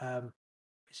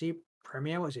 Is he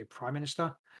premier? What is he? Prime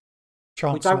Minister?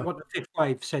 Chancellor. We don't want the fifth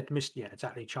wave. Said Mr. Yeah,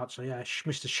 exactly. Chancellor. Yeah,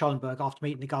 Mr. Schallenberg after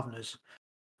meeting the governors.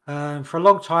 For a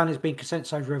long time, there's been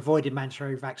consensus over avoiding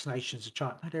mandatory vaccinations in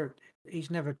China. He's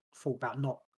never thought about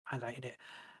not mandating it.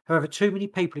 However, too many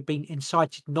people have been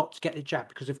incited not to get the jab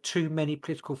because of too many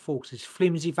political forces,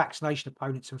 flimsy vaccination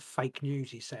opponents, and fake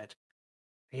news, he said.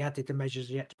 He added the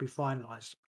measures yet to be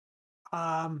finalised.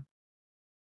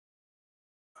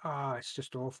 It's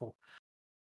just awful.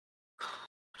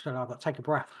 So I've got to take a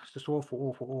breath. It's just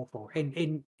awful.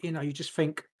 You just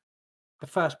think the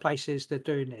first places they're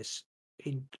doing this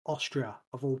in Austria,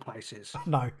 of all places.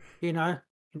 No.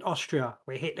 In Austria,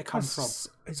 where Hitler come from.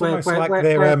 It's almost like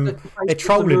they're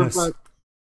trolling us.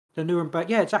 The Nuremberg,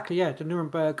 yeah, exactly, yeah. The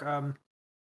Nuremberg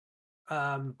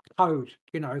code,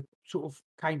 sort of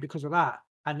came because of that,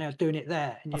 and they're doing it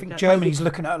there. And I think Germany's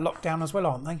looking at a lockdown as well,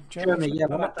 aren't they? Germany, yeah,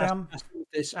 lockdown.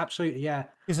 It's absolutely, yeah.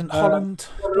 Isn't Holland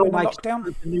doing a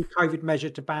lockdown? The new COVID measure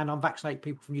to ban unvaccinated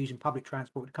people from using public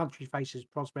transport. The country faces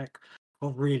prospect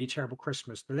of really terrible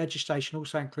Christmas. The legislation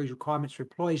also includes requirements for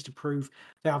employees to prove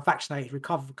they are vaccinated,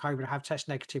 recover from COVID, and have test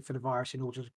negative for the virus in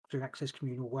order to access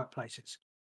communal workplaces.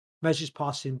 Measures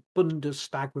passed in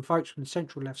Bundestag with votes from the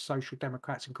central left Social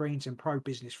Democrats and Greens and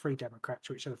pro-business Free Democrats,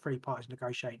 which are the three parties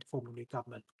negotiating to form a new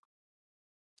government.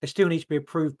 They still need to be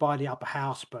approved by the upper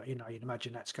house, but you'd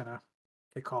imagine that's going to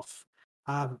kick off.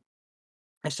 They're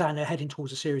saying they're heading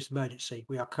towards a serious emergency.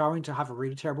 We are going to have a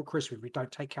really terrible Christmas if we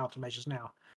don't take countermeasures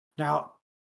now. Now,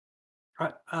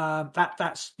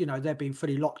 that's they're being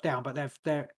fully locked down, but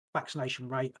their vaccination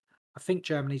rate, I think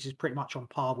Germany's is pretty much on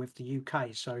par with the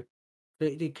UK. So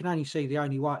they can only see the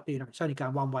only way. It's only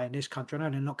going one way in this country. I know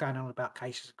they're not going on about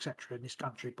cases, etc., in this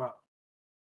country, but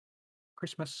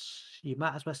Christmas, you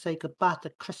might as well say goodbye to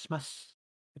Christmas.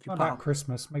 If you about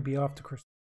Christmas, maybe after Christmas,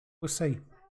 we'll see.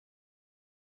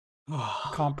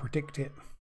 I can't predict it.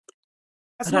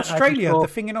 As in Australia, the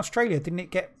thing in Australia, didn't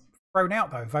it get thrown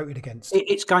out though? Voted against.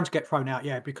 It's going to get thrown out,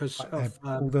 yeah, because of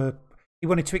all the. He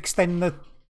wanted to extend the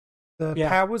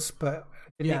powers, but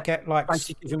didn't it get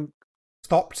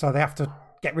stopped? So they have to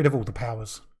get rid of all the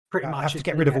powers. Pretty much, they have to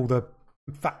get rid of all the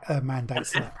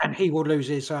mandates. And he will lose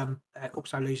his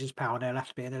also lose his power. There'll have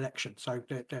to be an election, so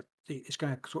it's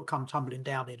going to sort of come tumbling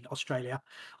down in Australia.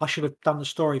 I should have done the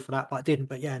story for that, but I didn't.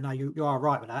 But yeah, no, you are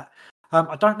right with that.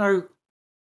 I don't know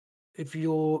if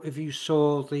you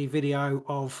saw the video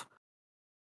of.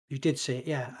 You did see it,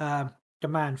 yeah. The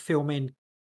man filming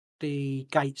the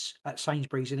gates at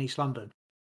Sainsbury's in East London.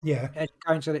 Yeah.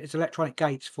 It's electronic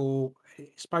gates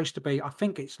it's supposed to be, I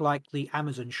think it's like the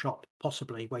Amazon shop,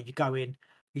 possibly, where you go in,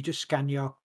 you just scan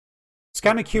a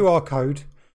QR code,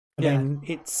 and then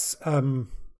it's,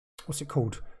 what's it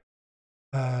called?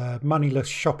 Moneyless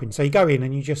shopping. So you go in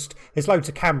and there's loads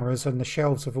of cameras, and the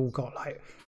shelves have all got the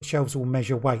shelves will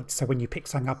measure weight. So when you pick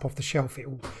something up off the shelf, it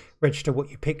will register what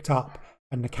you picked up.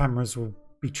 And the cameras will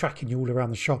be tracking you all around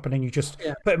the shop, and then you just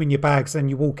put them in your bags, and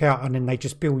you walk out, and then they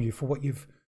just bill you for what you've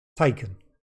taken.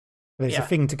 There's a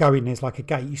thing to go in. There's like a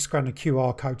gate. You scan a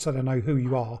QR code so they know who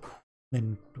you are.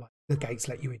 Then like the gates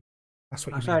let you in. That's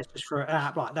what you mean. It's just for an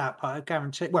app like that, but I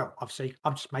guarantee. Well, obviously,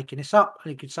 I'm just making this up.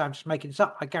 And you could say I'm just making this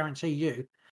up. I guarantee you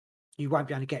won't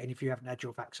be able to get in if you haven't had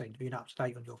your vaccine. If you're not up to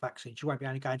date on your vaccines, you won't be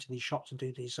able to go into these shops and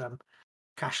do these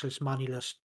cashless,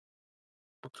 moneyless.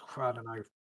 I don't know. At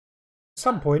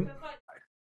some point,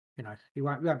 you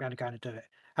won't be able to go in and do it.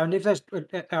 And if there's,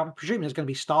 I'm presuming there's going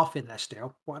to be staff in there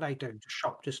still. What are they doing? Just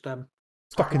shop, just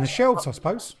stocking the shelves, I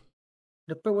suppose.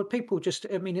 But would people just?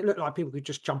 I mean, it looked like people could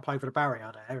just jump over the barrier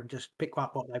there and just pick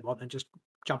up what they want and just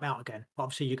jump out again.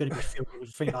 Obviously, you're going to be filmed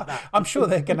with things like that. I'm sure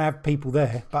they're going to have people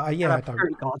there, but I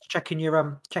don't. Guards checking your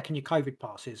COVID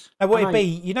passes. And what it'd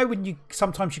be, when you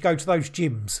sometimes you go to those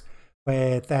gyms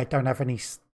where they don't have any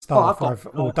staff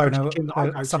or don't know,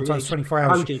 sometimes 24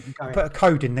 hours. You put a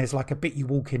code in. There's like a bit you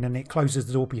walk in and it closes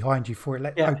the door behind you before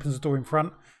it opens the door in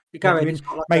front. You go in, like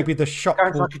maybe the shop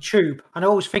goes like a tube, and I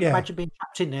always think, imagine being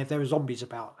trapped in there if there were zombies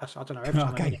about. I don't know. Every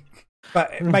time okay,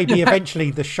 but maybe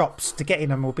eventually the shops to get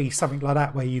in them will be something like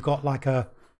that, where you got like an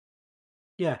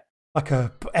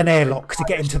airlock to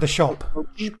get into the shop.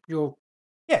 You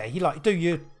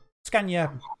scan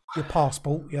your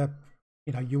passport, your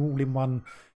all-in-one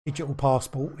digital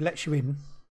passport. It lets you in.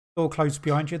 Door closes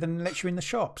behind you, then it lets you in the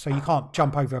shop, so you can't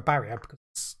jump over a barrier because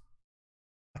it's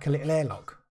like a little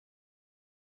airlock.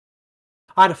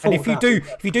 And if you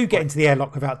do get into the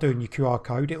airlock without doing your QR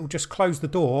code, it will just close the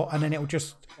door and then it will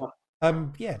just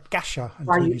gash you.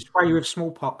 Spray you with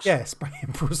smallpox. Yeah, spray you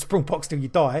with smallpox till you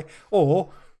die,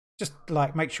 or just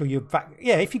like make sure you're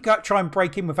if you try and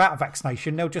break in without a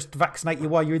vaccination, they'll just vaccinate you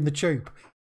while you're in the tube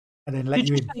and then let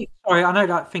you in. Sorry, I know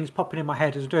that thing's popping in my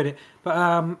head as I'm doing it,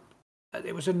 but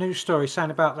it was a news story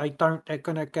saying about they're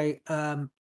going to get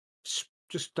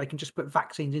they can just put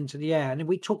vaccines into the air, and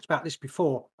we talked about this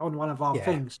before on one of our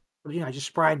things. Just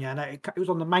spraying you, and it was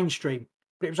on the mainstream,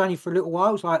 but it was only for a little while.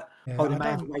 It was like, they may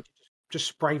have a way to just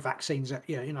spray vaccines at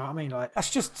you. You know what I mean? Like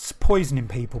that's just poisoning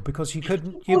people because you'd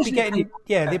be getting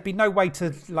there'd be no way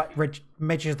to like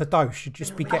measure the dose. You'd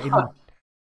just be getting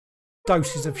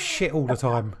doses of shit all the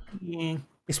time. Yeah,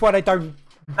 it's why they don't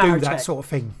do that sort of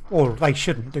thing, or they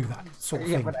shouldn't do that sort of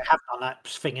thing. But they have done that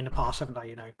thing in the past, haven't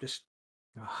they? Just.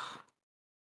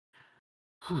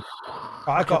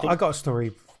 I got a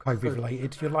story COVID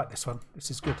related. You'll like this one.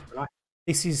 This is good.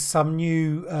 This is some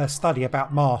new study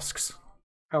about masks.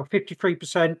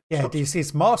 53%. Yeah, this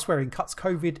is mask wearing cuts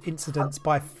COVID incidence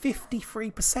by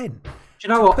 53%. Do you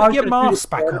know what? Put your mask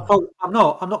back on. I'm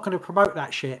not going to promote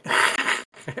that shit.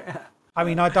 I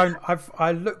mean, I don't.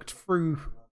 I looked through.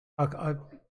 I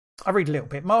read a little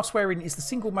bit. Mask wearing is the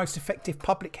single most effective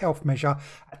public health measure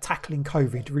at tackling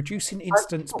COVID, reducing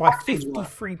incidence by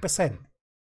 53%.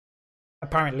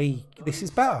 Apparently, this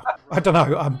is better. I don't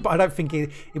know. I don't think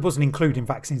it wasn't including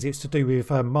vaccines. It's to do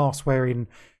with mask wearing,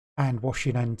 hand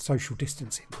washing, and social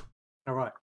distancing. All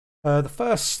right. The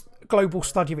first global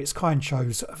study of its kind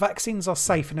shows vaccines are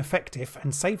safe and effective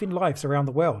and saving lives around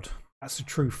the world. That's a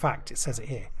true fact. It says it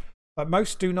here. But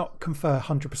most do not confer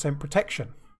 100%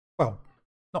 protection. Well,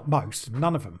 not most.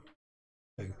 None of them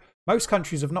do. Most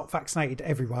countries have not vaccinated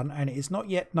everyone, and it is not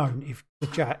yet known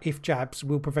if jabs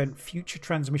will prevent future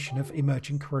transmission of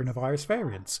emerging coronavirus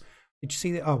variants. Did you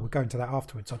see that? Oh, we're going to that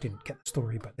afterwards. I didn't get the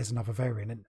story, but there's another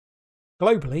variant.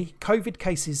 Globally, COVID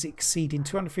cases exceeding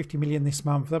 250 million this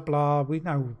month. Blah. We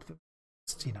know,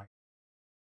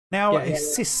 Now, a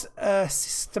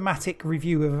systematic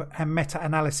review and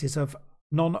meta-analysis of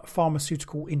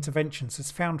non-pharmaceutical interventions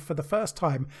has found for the first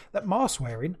time that mask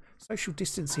wearing, social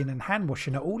distancing and hand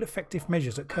washing are all effective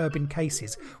measures at curbing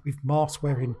cases, with mask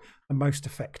wearing the most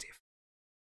effective.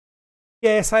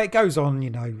 Yeah, so it goes on,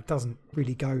 it doesn't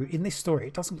really go, in this story,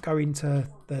 it doesn't go into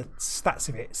the stats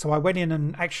of it. So I went in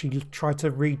and actually tried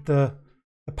to read the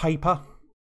paper.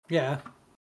 Yeah.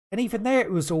 And even there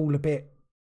it was all a bit,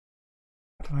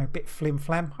 I don't know, a bit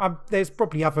flim-flam. There's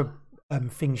probably other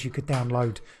things you could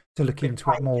download to look into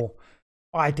it more.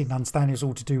 I didn't understand it was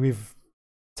all to do with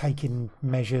taking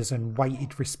measures and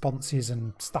weighted responses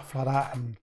and stuff like that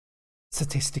and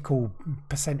statistical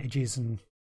percentages and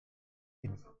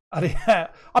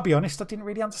I'll be honest, I didn't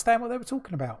really understand what they were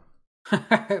talking about.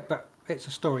 But it's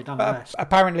a story nonetheless.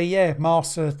 Apparently, yeah,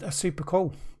 masks are super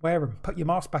cool. Wear them. Put your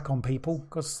mask back on, people,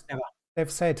 because they've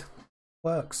said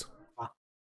works.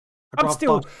 I'm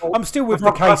still with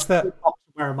the case that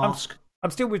wear a mask.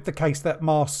 I'm still with the case that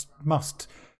masks must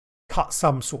cut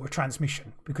some sort of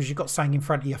transmission because you've got something in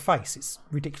front of your face. It's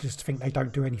ridiculous to think they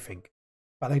don't do anything,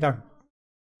 but they don't.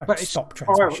 But stop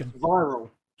transmission.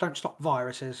 Viral. don't stop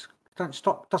viruses. Don't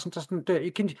stop. Doesn't do it.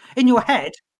 You can in your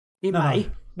head. It may.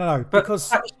 No, But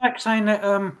because it's like saying that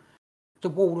the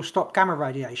wall will stop gamma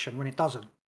radiation when it doesn't.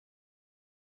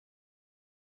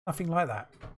 nothing like that.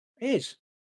 It is.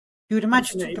 You would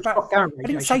imagine that it would stop gamma radiation. I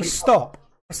didn't say stop.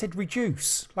 I said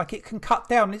reduce. Like it can cut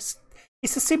down. It's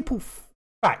a simple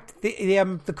fact. The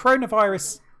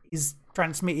coronavirus is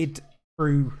transmitted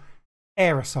through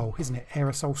aerosol, isn't it?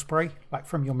 Aerosol spray, like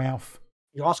from your mouth.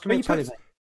 You're asking me, telling me.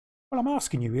 Well, I'm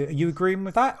asking you. Are you agreeing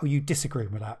with that, or are you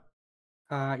disagreeing with that?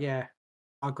 Yeah,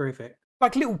 I agree with it.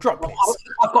 Like little droplets. Well,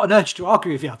 I've got an urge to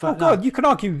argue with you. But God, you can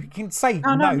argue. You can say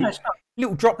no. It's not.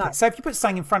 Little droplets. So if you put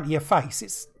something in front of your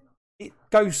face, it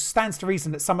stands to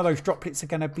reason that some of those droplets are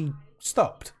going to be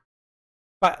stopped.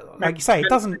 But like you say, it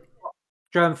doesn't.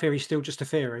 Germ theory is still just a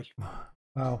theory.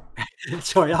 Well,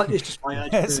 sorry, it's just my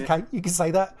urge. It's okay. You can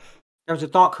say that. There was a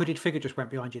dark hooded figure just went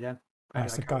behind you then.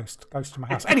 That's a ghost to my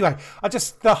house. Anyway,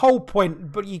 the whole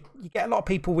point, but you get a lot of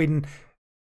people in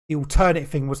the alternative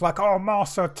thing was like, oh,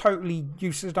 masks are totally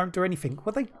useless, don't do anything.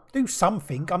 Well, they do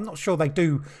something. I'm not sure they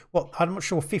do what, I'm not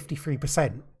sure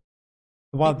 53%.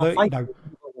 The one that, you know.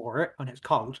 I wore it and it's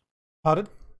cold. Pardon?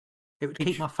 It would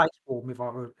keep my face warm if I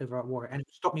wore it and it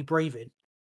would stop me breathing.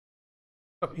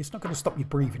 It's not going to stop you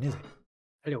breathing, is it?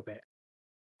 A little bit.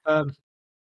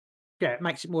 Yeah, it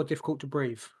makes it more difficult to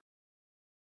breathe.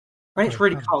 When it's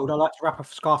really cold, I like to wrap a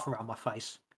scarf around my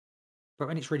face. But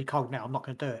when it's really cold now, I'm not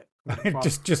going to do it.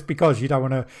 just because you don't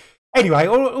want to. Anyway,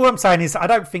 all I'm saying is I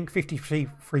don't think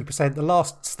 53%. The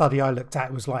last study I looked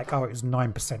at was like, it was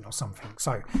 9% or something.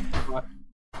 So right.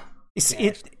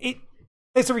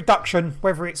 there's a reduction.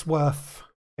 Whether it's worth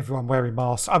everyone wearing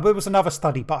masks. There was another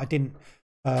study, but I didn't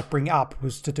bring it up.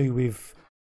 Was to do with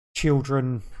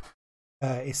children.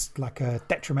 It's like a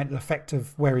detrimental effect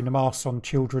of wearing the mask on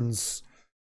children's.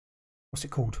 What's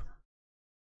it called?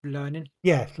 Learning.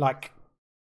 Yeah, like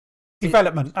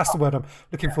development. That's the word I'm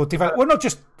looking for. Well, not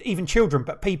just even children,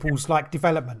 but people's like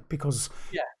development, because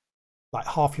like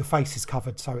half your face is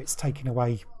covered, so it's taking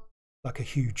away like a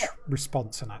huge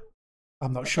response in that.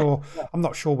 I'm not sure. I'm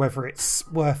not sure whether it's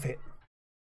worth it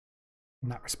in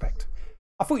that respect.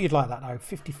 I thought you'd like that though.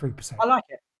 53%. I like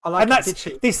it. And that's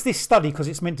this study, because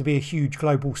it's meant to be a huge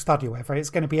global study or whatever. It's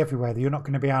going to be everywhere. You're not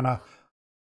going to be able to.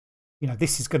 You know,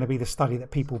 this is going to be the study that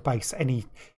people base any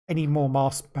more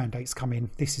mask mandates come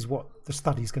in. This is what the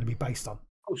study is going to be based on.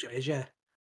 Of course it is, yeah.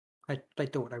 They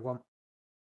do what they want.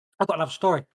 I've got another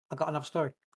story.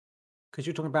 Because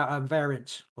you're talking about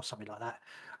variants or something like that.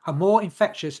 A more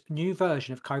infectious new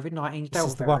version of COVID-19's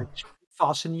Delta variant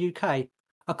fast in the UK,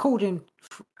 accounting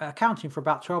for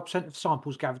about 12% of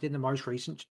samples gathered in the most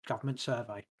recent government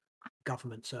survey.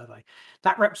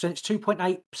 That represents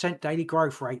 2.8% daily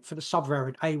growth rate for the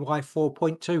subvariant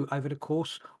AY4.2 over the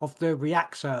course of the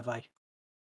REACT survey.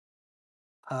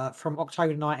 From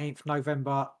October 19th,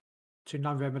 November to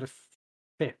November the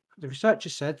 5th. The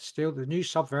researchers said still the new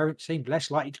subvariant seemed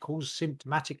less likely to cause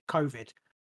symptomatic COVID,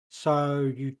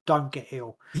 so you don't get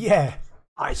ill. Yeah.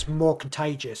 It's more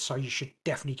contagious, so you should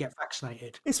definitely get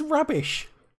vaccinated. It's rubbish.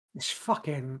 It's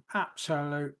fucking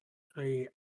absolutely...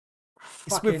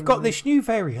 We've got this new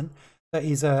variant that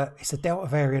is it's a Delta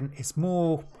variant. It's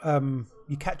more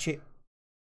you catch it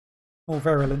more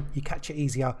virulent, you catch it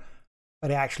easier, but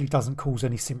it actually doesn't cause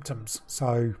any symptoms.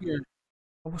 So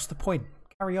what's the point?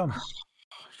 Carry on.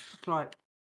 It's like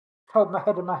hold my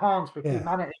head in my hands with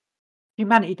humanity.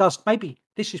 Humanity does, maybe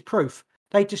this is proof.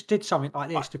 They just did something like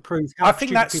this to prove how I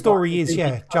think that story is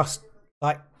just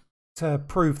like to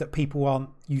prove that people aren't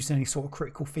using any sort of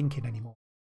critical thinking anymore.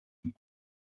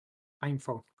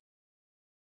 Painful.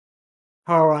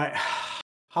 All right.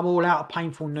 I'm all out of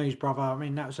painful news, brother. I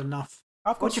mean, that was enough.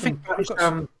 What do you think about this?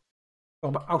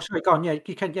 Sorry, go on. Yeah,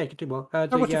 you can do well.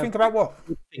 What do you think about what?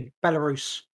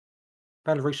 Belarus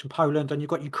and Poland, and you've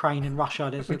got Ukraine and Russia.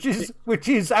 Which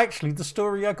is actually the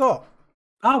story I got.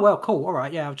 Oh, well, cool. All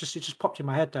right. Yeah, it just popped in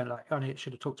my head then. Like, I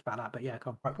should have talked about that, but yeah,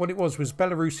 come on. Right, what it was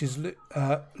Belarus's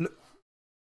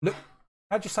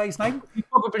how'd you say his name? You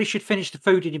probably should finish the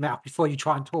food in your mouth before you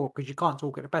try and talk, because you can't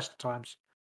talk at the best of times.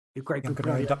 You're great. I'm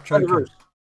going to end up choking.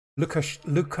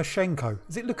 Lukashenko.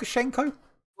 Is it Lukashenko?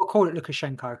 We'll call it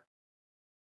Lukashenko.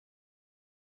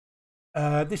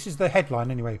 This is the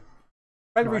headline anyway.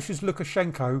 Belarus's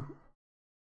Lukashenko.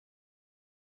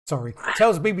 Sorry.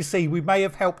 Tells BBC we may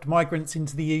have helped migrants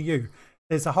into the EU.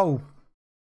 There's a whole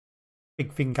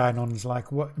big thing going on. It's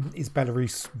like, what is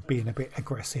Belarus being a bit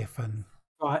aggressive and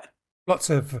right.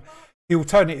 Lots of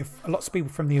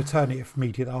people from the alternative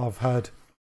media that I've heard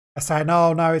are saying,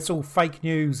 oh no, it's all fake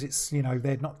news. It's,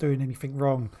 they're not doing anything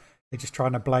wrong. They're just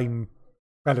trying to blame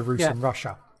Belarus and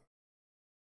Russia.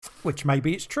 which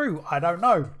maybe it's true. I don't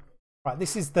know. Right,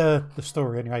 this is the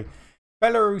story anyway.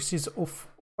 Belarus's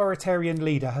authoritarian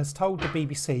leader has told the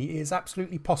BBC it is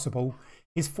absolutely possible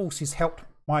his forces helped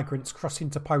migrants cross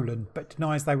into Poland, but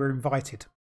denies they were invited.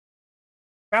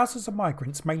 Thousands of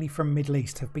migrants, mainly from the Middle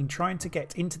East, have been trying to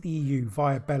get into the EU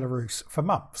via Belarus for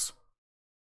months.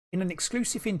 In an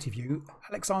exclusive interview,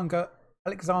 Alexander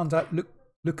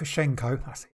Lukashenko,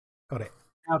 that's it, got it,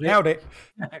 nailed it,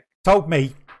 told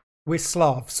me, "We're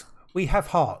Slavs. We have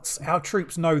hearts. Our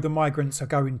troops know the migrants are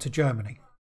going to Germany.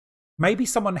 Maybe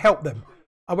someone helped them.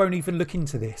 I won't even look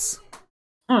into this."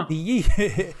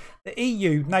 The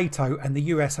EU, NATO and the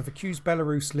US have accused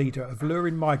Belarus leader of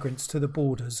luring migrants to the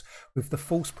borders with the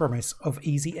false promise of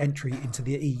easy entry into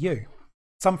the EU,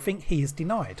 something he has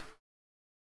denied.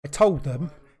 I told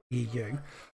them, the EU,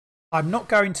 "I'm not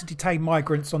going to detain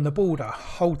migrants on the border,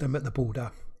 hold them at the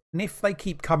border. And if they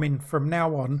keep coming from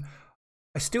now on,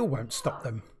 I still won't stop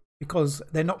them because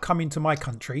they're not coming to my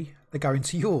country, they're going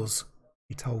to yours,"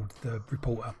 he told the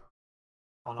reporter.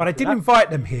 "But I did invite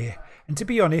them here, and to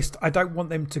be honest, I don't want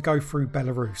them to go through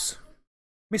Belarus."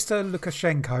 Mr.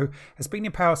 Lukashenko has been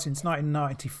in power since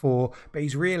 1994, but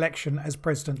his re-election as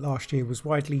president last year was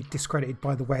widely discredited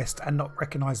by the West and not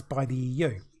recognised by the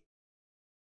EU.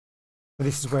 So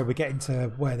this is where we're getting to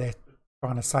where they're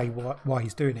trying to say why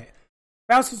he's doing it.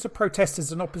 Thousands of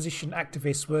protesters and opposition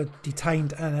activists were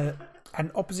detained,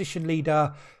 and opposition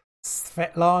leader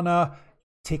Svetlana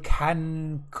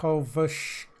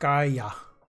Tikhanovskaya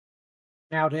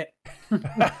Nailed it.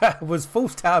 was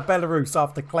forced out of Belarus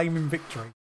after claiming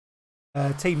victory.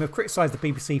 A team have criticised the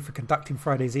BBC for conducting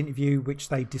Friday's interview, which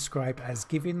they described as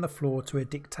giving the floor to a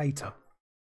dictator.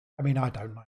 I mean, I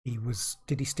don't know.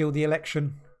 Did he steal the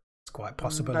election? It's quite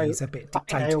possible. No, He's a bit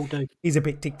they all do. He's a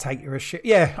bit dictatorish.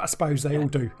 Yeah, I suppose they all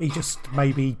do. He just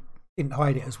maybe didn't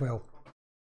hide it as well.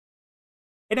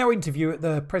 In our interview at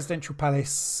the presidential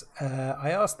palace,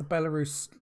 I asked the Belarus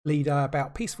leader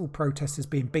about peaceful protesters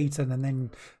being beaten and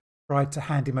then tried to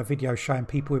hand him a video showing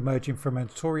people emerging from a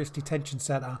notorious detention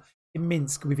centre in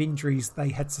Minsk with injuries they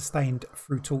had sustained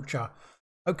through torture.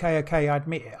 Okay, I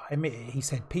admit it, he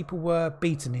said. People were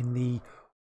beaten in the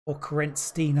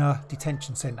Okrenstina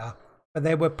detention centre, but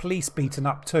there were police beaten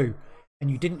up too, and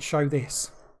you didn't show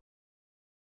this.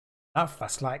 Enough,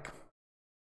 that's like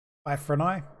eye for an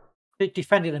eye.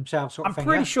 Defending themselves, sort of thing. I'm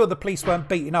pretty sure the police weren't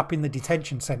beating up in the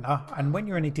detention centre, and when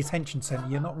you're in a detention centre,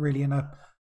 you're not really in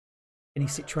any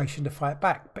situation to fight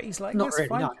back. But he's like, not that's really,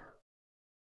 fine.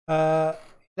 No.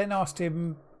 Then asked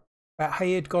him about how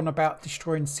he had gone about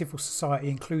destroying civil society,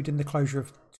 including the closure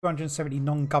of 270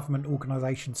 non-government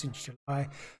organisations since July.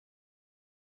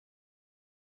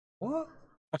 What?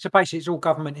 So basically, it's all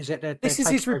government, is it? This is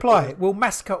his reply. "We'll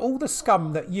massacre all the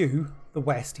scum that you, the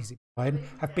West," he's implying,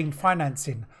 "have been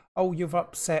financing. Oh, you've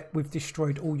we've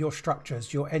destroyed all your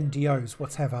structures, your NGOs,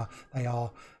 whatever they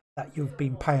are, that you've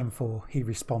been paying for," he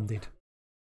responded.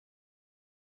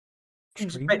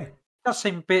 Does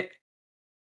seem a bit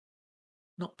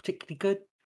not particularly good.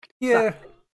 Yeah.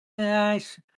 Do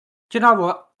you know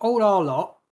what? All our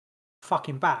lot,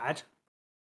 fucking bad,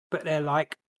 but they're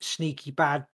like sneaky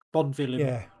bad Bond villain.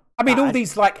 Yeah. I mean, all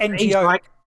these like NGO. Like,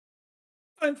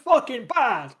 "I'm fucking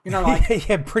bad." You know, like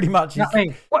yeah, pretty much. You know what I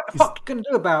mean? What the fuck can you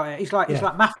do about it? He's like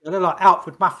mafia. They're like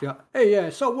Outford mafia. Hey, yeah.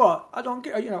 So what? I don't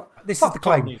get. This is the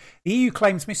claim. The EU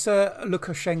claims Mr.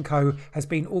 Lukashenko has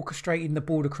been orchestrating the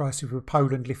border crisis with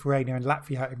Poland, Lithuania, and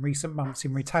Latvia in recent months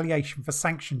in retaliation for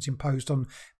sanctions imposed on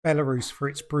Belarus for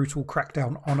its brutal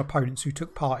crackdown on opponents who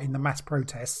took part in the mass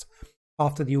protests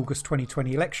after the August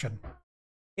 2020 election.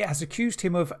 It has accused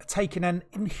him of taking an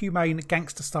inhumane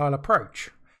gangster-style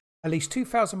approach. At least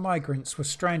 2,000 migrants were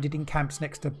stranded in camps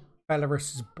next to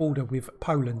Belarus's border with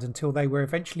Poland until they were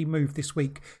eventually moved this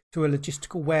week to a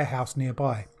logistical warehouse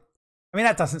nearby. I mean,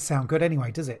 that doesn't sound good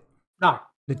anyway, does it? No.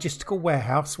 Logistical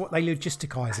warehouse? What are they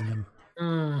logisticizing them?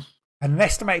 And an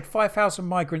estimated 5,000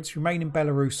 migrants remain in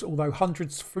Belarus, although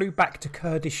hundreds flew back to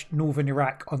Kurdish northern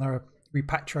Iraq on a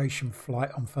repatriation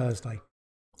flight on Thursday.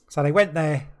 So they went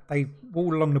there, they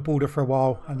walked along the border for a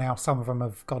while, and now some of them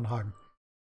have gone home.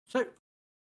 So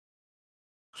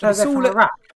they're from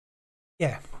Iraq?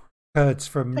 Yeah, Kurds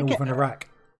from northern Iraq.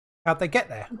 How'd they get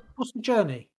there? What's the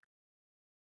journey?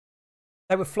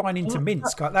 They were flying into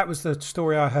Minsk. That was the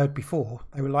story I heard before.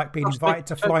 They were like being invited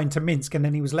to fly into Minsk, and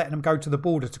then he was letting them go to the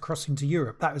border to cross into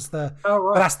Europe. That was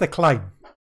that's the claim.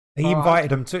 He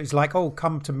invited them to. It's like, "Oh,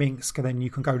 come to Minsk, and then you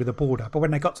can go to the border." But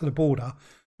when they got to the border,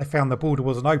 they found the border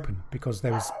wasn't open because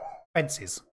there was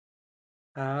fences.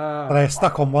 So they're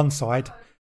stuck on one side,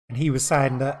 and he was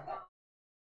saying that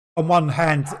on one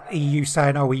hand, EU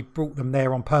saying, "Oh, he brought them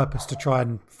there on purpose to try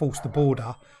and force the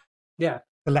border Yeah,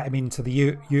 to let him into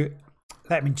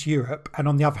let him into Europe," and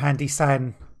on the other hand, he's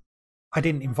saying, "I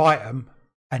didn't invite them,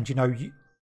 and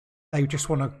they just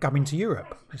want to come into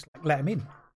Europe. Just like let them in."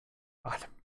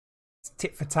 It's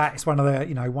tit for tat. It's one of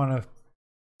the one of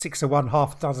 6 of one,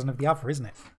 half a dozen of the other, isn't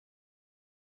it?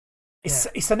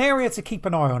 It's an area to keep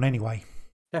an eye on anyway.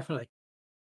 definitely.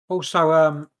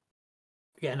 Also,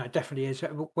 yeah, no, definitely is.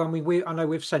 When I know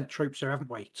we've sent troops there, haven't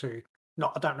we? I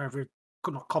don't know if we've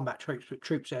not combat troops, but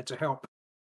troops there to help.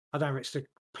 I don't know if it's to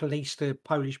police the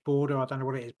Polish border. I don't know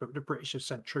what it is, but the British have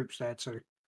sent troops there to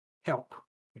help,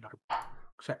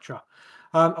 etc.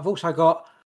 I've also got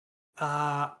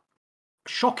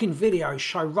shocking videos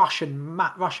show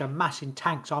Russia massing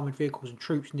tanks, armored vehicles, and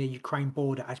troops near Ukraine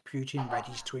border as Putin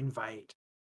readies to invade.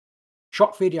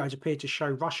 Shock videos appear to show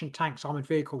Russian tanks, armored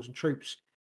vehicles, and troops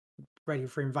ready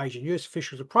for invasion. US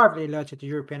officials have privately alerted the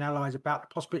European allies about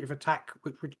the possibility of attack,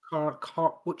 which would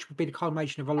be the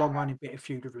culmination of a long-running bit of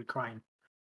feud with Ukraine.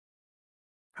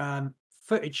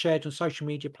 Footage shared on social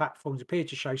media platforms appeared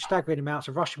to show staggering amounts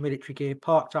of Russian military gear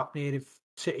parked up near the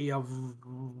city of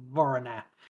Voronezh.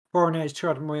 Voronezh is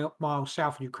 200 miles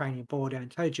south of the Ukrainian border.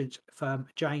 Intelligence firm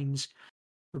Janes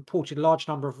reported a large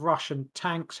number of Russian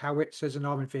tanks, howitzers, and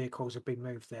armored vehicles have been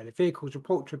moved there. The vehicles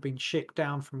reported to have been shipped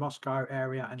down from Moscow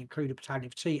area and include a battalion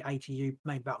of T-80U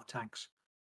main battle tanks.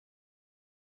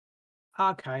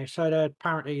 Okay, so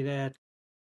apparently they're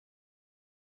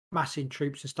massing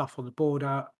troops and stuff on the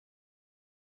border.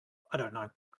 I don't know.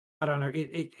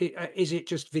 Is it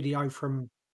just video from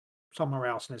somewhere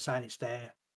else and they're saying it's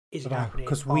there? Is it happening?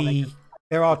 Because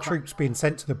there are troops being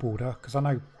sent to the border. Because I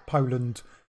know Poland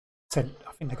sent,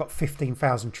 I think they got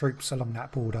 15,000 troops along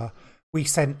that border.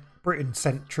 Britain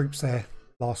sent troops there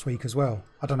last week as well.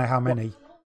 I don't know how many.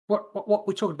 What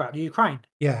we're talking about? The Ukraine?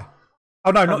 Yeah.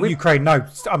 Oh no, not Ukraine. No,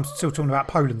 I'm still talking about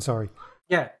Poland. Sorry.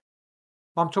 Yeah,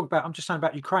 I'm just saying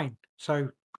about Ukraine. So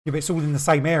yeah, but it's all in the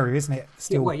same area, isn't it?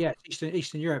 Still, yeah,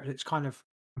 Eastern Europe. It's kind of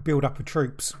build up of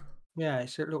troops. Yeah,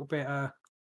 it's a little bit.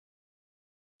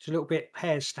 It's a little bit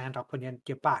hairs stand up on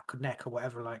your back or neck or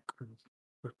whatever. Like,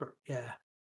 yeah,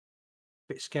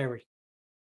 bit scary.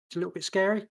 It's a little bit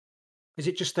scary. Is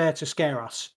it just there to scare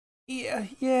us?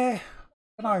 Yeah.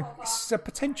 I don't know. It's a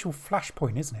potential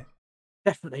flashpoint, isn't it?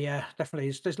 Definitely, yeah,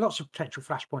 definitely. There's lots of potential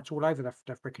flashpoints all over the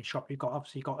freaking shop. You've got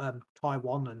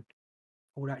Taiwan and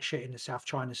all that shit in the South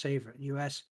China Sea, the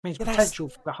US. Means potential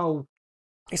for the whole.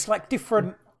 It's like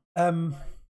different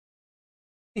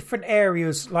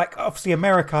areas. Like obviously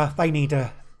America, they need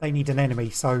an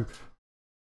enemy. So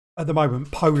at the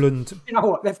moment, Poland. You know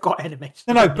what? They've got enemies.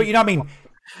 No, but you know what I mean.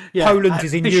 Yeah, Poland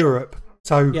is in Europe,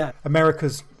 so yeah.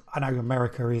 America's. I know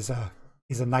America is a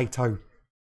NATO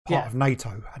part of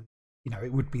NATO, and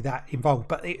it would be that involved,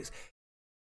 but it's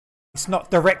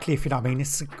not directly, if you know what I mean.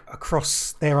 It's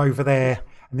across there, over there,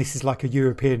 and this is like a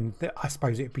European. I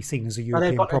suppose it would be seen as a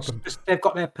European problem. They've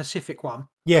got their Pacific one.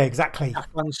 Yeah, exactly.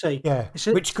 Yeah,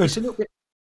 which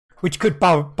could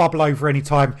bubble over any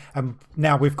time, and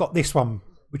now we've got this one,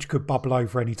 which could bubble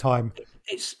over any time.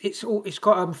 It's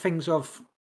got things of.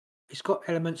 It's got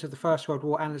elements of the First World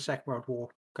War and the Second World War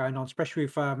going on, especially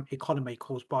with economy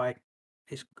caused by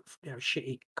this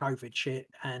shitty COVID shit,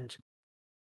 and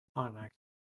I don't know.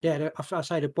 Yeah, I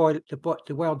say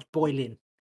the world's boiling.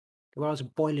 The world's a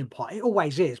boiling pot. It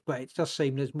always is, but it does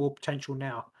seem there's more potential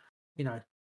now. Yeah.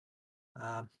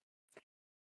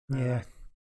 Are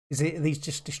these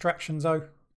just distractions, though?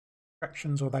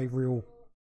 Distractions, or are they real?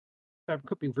 There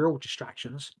could be real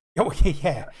distractions. Oh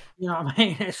yeah. You know what I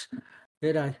mean? It's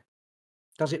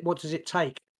what does it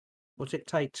take? What's it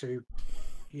take to,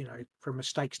 for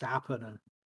mistakes to happen? And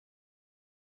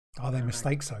are they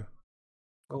mistakes though?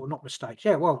 Or not mistakes?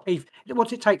 Yeah. Well,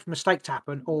 what's it take for a mistake to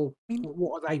happen, or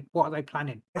what are they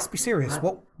planning? Let's be serious.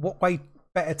 What way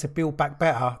better to build back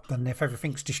better than if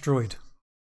everything's destroyed?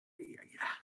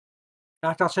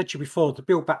 Like I said to you before, to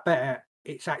build back better,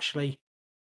 it's actually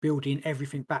building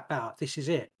everything back better. This is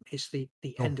it. It's the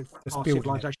end of our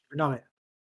civilization. We know it.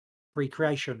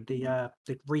 Recreation. The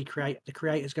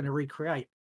creator's going to recreate.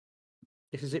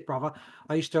 This is it, brother.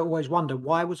 I used to always wonder,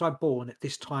 why was I born at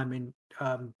this time in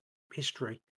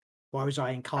history? Why was I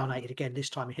incarnated again this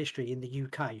time in history in the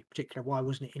UK? Particularly, why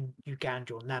wasn't it in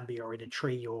Uganda or Namibia or in a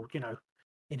tree or in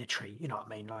a tree? You know what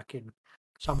I mean? Like in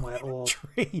somewhere or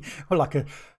tree or like a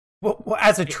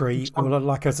as a tree or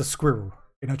like as a squirrel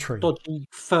in a tree. Dodgy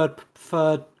third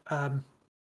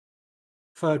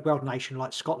world nation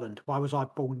like Scotland. Why was I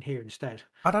born here instead?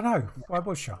 I don't know. Why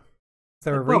was you? Is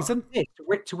there a reason?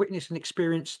 To witness and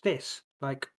experience this,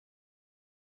 like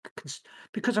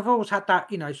because I've always had that,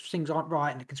 things aren't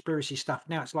right and the conspiracy stuff.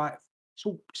 Now it's like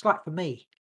for me.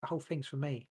 The whole thing's for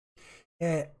me.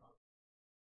 Yeah,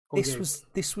 Or this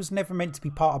you. was never meant to be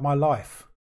part of my life.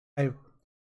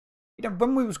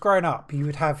 When we was growing up,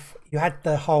 you had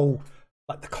the whole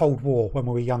like the Cold War when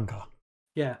we were younger.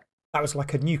 Yeah. That was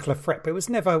like a nuclear threat, but it was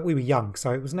never. We were young,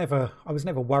 so it was never. I was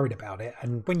never worried about it.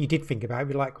 And when you did think about it,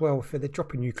 you're like, well, if they're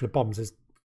dropping nuclear bombs, there's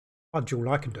fudge all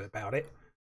I can do about it.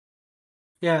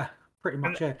 Yeah, pretty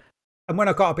much. Yeah. And when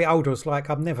I got a bit older, I was like,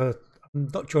 I'm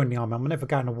not joining the army. I'm never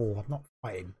going to war. I'm not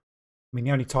fighting. I mean,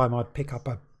 the only time I'd pick up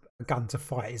a gun to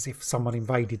fight is if someone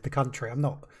invaded the country. I'm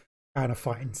not going to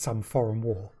fight in some foreign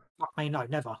war. I mean, no,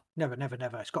 never.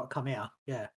 It's got to come here.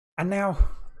 Yeah. And now,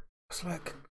 it's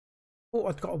like, I thought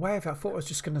I'd got away with it. I thought I was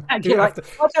just going to do Like,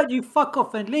 why don't you fuck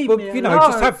off and leave me alone?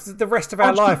 just have the rest of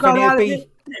our life, and it'd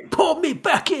be put me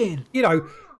back in.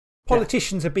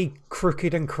 Politicians would be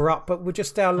crooked and corrupt,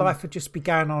 but our life would just be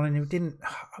going on, and it didn't.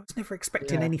 I was never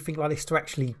expecting anything like this to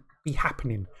actually be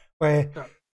happening, where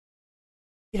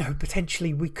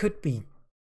potentially we could be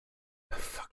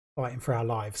fighting for our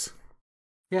lives.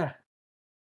 Yeah,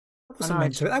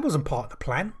 that wasn't part of the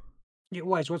plan. It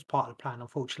always was part of the plan.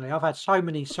 Unfortunately, I've had so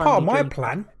many part of my dreams.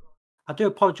 plan. I do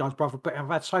apologise, brother, but I've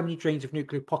had so many dreams of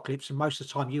nuclear apocalypse, and most of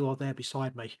the time you are there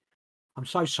beside me. I'm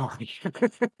so sorry.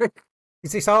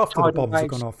 Is this after the bombs have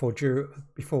gone off or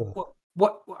before?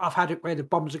 What I've had it where the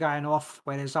bombs are going off,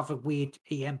 where there's other weird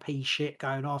EMP shit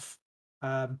going off,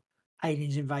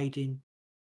 aliens invading,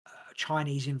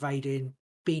 Chinese invading,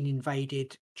 being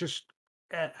invaded,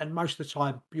 and most of the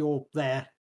time you're there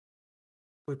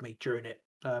with me during it.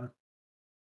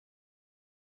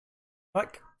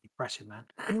 Like impressive, man.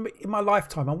 In my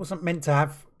lifetime, I wasn't meant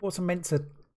to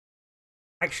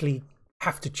actually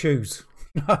have to choose.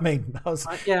 You know what I mean? I was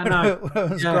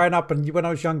growing up, and when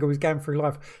I was younger, I was going through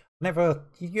life.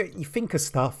 You think of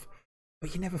stuff,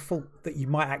 but you never thought that you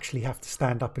might actually have to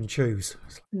stand up and choose.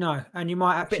 No, and you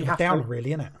might actually have down,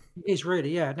 really, isn't it? It is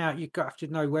really, yeah. Now you have to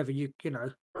know whether if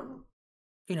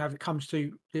it comes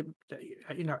to,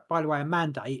 by the way, a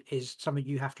mandate is something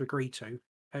you have to agree to.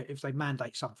 If they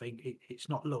mandate something, it's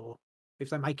not law. If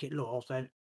they make it law, then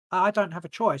I don't have a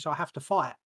choice. I have to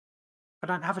fight. I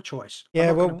don't have a choice.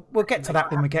 Yeah, we'll get to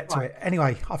that when we get to it.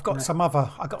 Anyway, I've got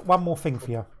I got one more thing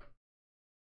for you.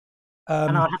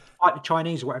 And I'd have to fight the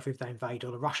Chinese or whatever if they invade,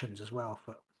 or the Russians as well.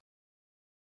 But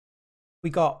we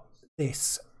got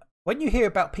this. When you hear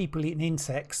about people eating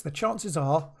insects, the chances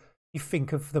are you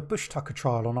think of the Bush Tucker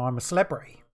trial on I'm a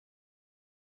Celebrity,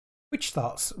 which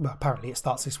apparently it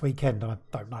starts this weekend. I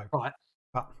don't know. Right.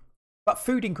 But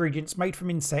food ingredients made from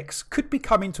insects could be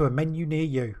coming to a menu near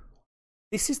you.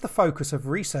 This is the focus of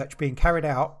research being carried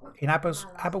out in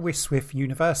Aberystwyth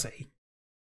University.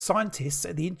 Scientists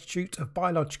at the Institute of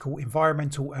Biological,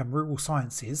 Environmental and Rural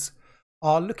Sciences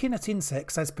are looking at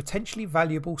insects as potentially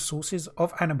valuable sources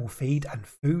of animal feed and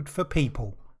food for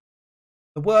people.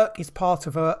 The work is part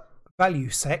of a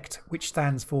ValueSect, which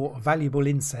stands for Valuable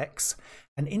Insects,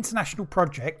 an international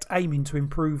project aiming to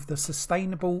improve the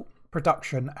sustainable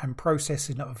production and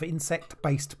processing of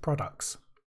insect-based products.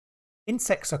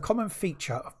 Insects are a common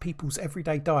feature of people's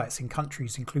everyday diets in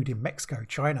countries including Mexico,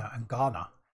 China and Ghana.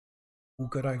 All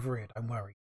good over here, don't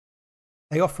worry.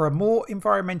 They offer a more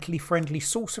environmentally friendly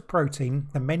source of protein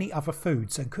than many other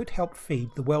foods and could help feed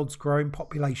the world's growing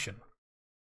population.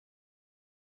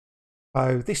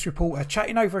 So this reporter,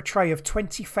 chatting over a tray of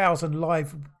 20,000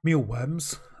 live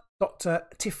mealworms, Dr.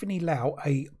 Tiffany Lau,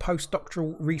 a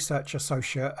postdoctoral research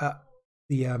associate at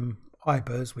the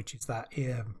IBERS, which is that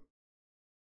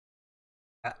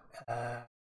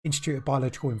Institute of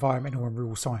Biological, Environmental and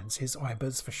Rural Sciences,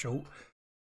 IBERS for short,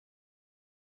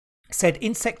 said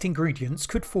insect ingredients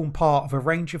could form part of a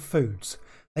range of foods.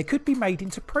 They could be made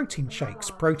into protein shakes,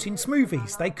 protein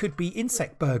smoothies. They could be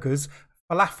insect burgers,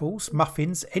 falafels,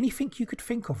 muffins, anything you could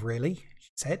think of, really,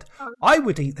 she said. I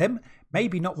would eat them.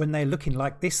 Maybe not when they're looking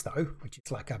like this, though, which is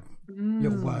like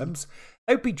little worms.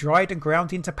 They would be dried and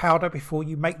ground into powder before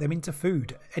you make them into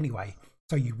food anyway.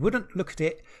 So you wouldn't look at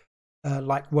it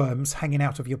like worms hanging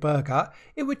out of your burger.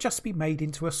 It would just be made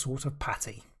into a sort of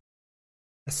patty.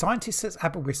 The scientists at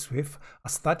Aberystwyth are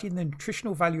studying the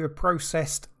nutritional value of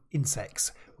processed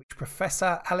insects, which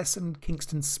Professor Alison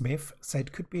Kingston Smith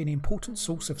said could be an important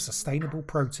source of sustainable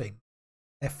protein.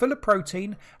 They're full of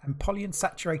protein and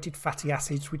polyunsaturated fatty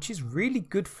acids, which is really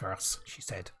good for us, she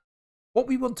said. What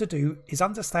we want to do is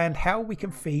understand how we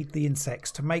can feed the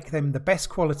insects to make them the best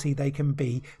quality they can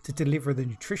be to deliver the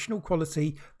nutritional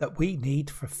quality that we need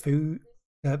for food.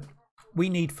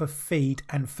 Feed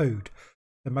and food.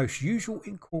 The most usual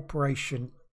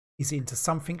incorporation is into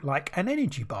something like an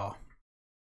energy bar.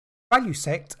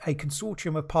 ValueSect, a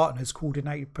consortium of partners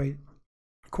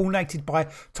coordinated by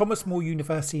Thomas More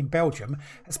University in Belgium,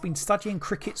 has been studying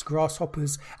crickets,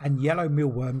 grasshoppers and yellow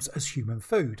mealworms as human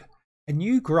food. A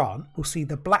new grant will see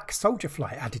the black soldier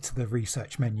fly added to the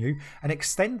research menu and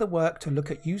extend the work to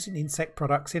look at using insect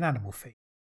products in animal feed.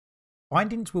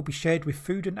 Findings will be shared with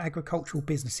food and agricultural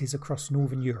businesses across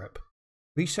Northern Europe.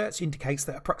 Research indicates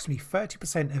that approximately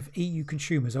 30% of EU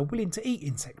consumers are willing to eat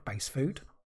insect-based food.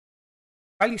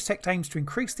 ValueSect aims to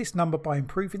increase this number by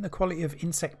improving the quality of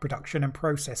insect production and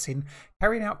processing,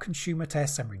 carrying out consumer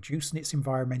tests and reducing its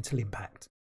environmental impact.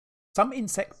 Some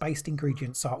insect-based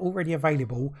ingredients are already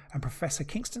available, and Professor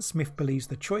Kingston Smith believes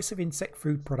the choice of insect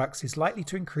food products is likely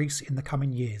to increase in the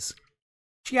coming years.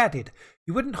 She added,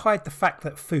 "You wouldn't hide the fact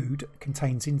that food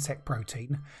contains insect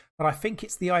protein, but I think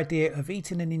it's the idea of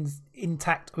eating an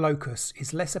intact locust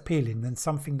is less appealing than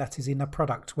something that is in a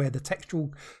product where the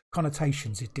textual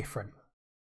connotations is different.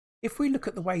 If we look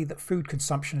at the way that food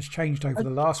consumption has changed over the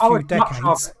last few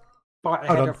decades..." Bite the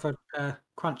head off a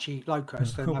crunchy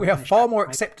locust. We are far more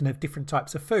accepting of different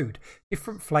types of food,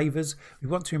 different flavours. We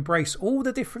want to embrace all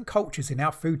the different cultures in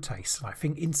our food tastes, and I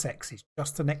think insects is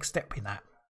just the next step in that.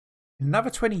 In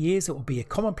another 20 years, it will be a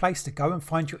commonplace to go and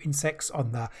find your insects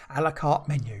on the a la carte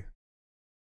menu.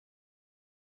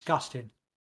 Disgusting.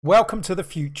 Welcome to the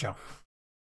future.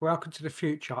 Welcome to the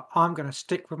future. I'm going to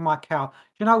stick with my cow.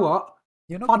 You know what?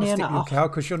 You're not going to stick with your cow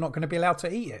because you're not going to be allowed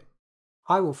to eat it.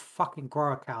 I will fucking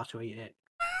grow a cow to eat it.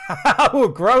 I will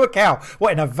grow a cow.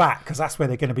 What, in a vat? Because that's where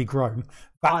they're going to be grown.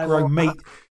 Vat-grown meat,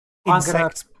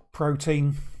 insect,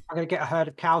 protein. I'm going to get a herd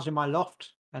of cows in my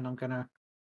loft and I'm going to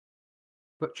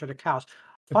butcher the cows.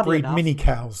 To breed mini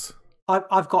cows.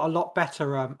 I've got a lot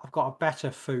better. I've got a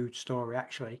better food story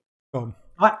actually. Go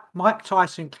on. Mike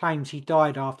Tyson claims he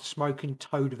died after smoking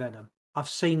toad venom. I've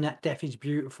seen that death is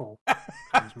beautiful.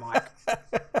 Mike.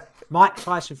 Mike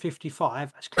Tyson,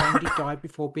 55, has claimed he died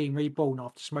before being reborn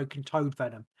after smoking toad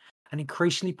venom, an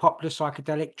increasingly popular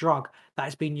psychedelic drug that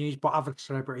has been used by other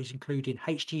celebrities, including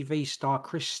HGV star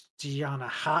Christiana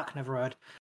Hark, never heard,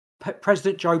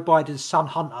 President Joe Biden's son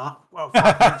Hunter. Well,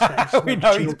 we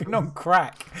know he's been on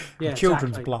crack. Yeah,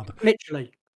 children's blood.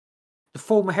 Literally. The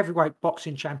former heavyweight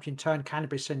boxing champion turned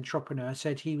cannabis entrepreneur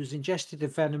said he was ingested the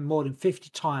venom more than 50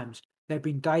 times. There have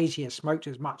been days he has smoked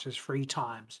as much as 3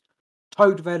 times.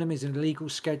 Toad venom is an illegal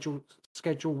Schedule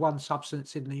 1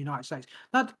 substance in the United States.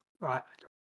 Right.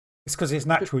 It's because it's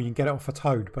natural. You can get it off a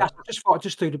toad. But I just thought I'd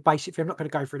just do the basic thing. I'm not going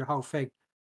to go through the whole thing.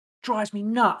 Drives me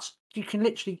nuts. You can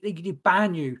literally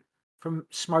ban you from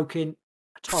smoking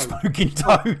a toad. Smoking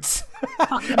toads.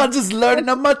 I'm just learning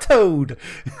on my toad.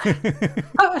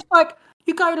 It's like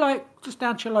you go just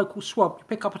down to your local swamp, you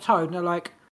pick up a toad, and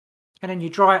then you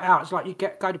dry it out. It's like you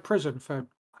go to prison for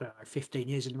 15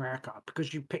 years in America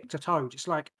because you picked a toad.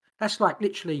 That's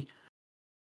literally,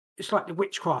 it's like the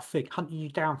witchcraft thing, hunting you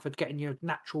down for getting your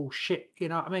natural shit, you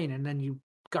know what I mean? And then you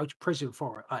go to prison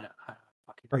for it. I don't know.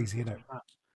 Crazy, isn't it?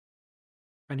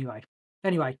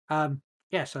 Anyway,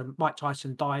 so Mike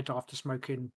Tyson died after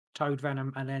smoking toad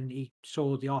venom, and then he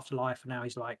saw the afterlife, and now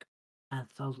he's like,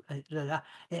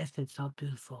 it's so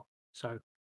beautiful. So,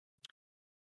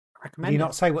 I recommend Did he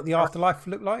not say what the afterlife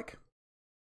looked like?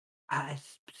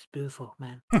 It's beautiful,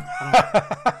 man.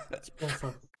 It's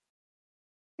beautiful.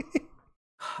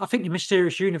 I think the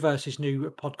Mysterious Universe's new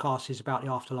podcast is about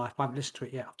the afterlife. I haven't listened to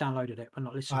it yet. I've downloaded it, but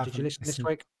not listened. Did you listen this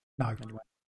week? No. Anyway,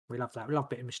 we love that. We love a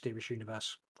bit of Mysterious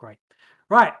Universe. Great.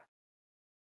 Right.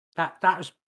 That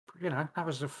was, that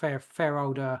was a fair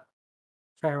old. What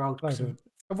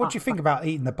do you think about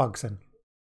eating the bugs then?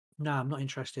 No, I'm not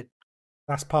interested.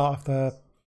 That's part of the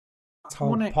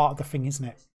part of the thing, isn't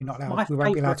it? You're not allowed. We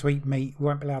won't be allowed to eat meat. We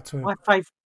won't be allowed to. My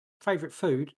favourite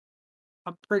food.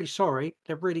 I'm really sorry.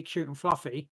 They're really cute and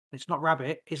fluffy. It's not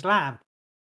rabbit. It's lamb.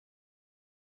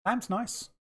 Lamb's nice.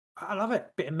 I love it.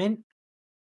 Bit of mint.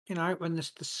 When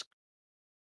this.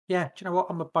 Yeah. Do you know what?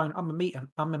 I'm a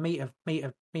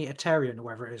meatitarian or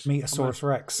whatever it is. Meatosaurus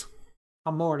Rex.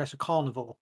 I'm more or less a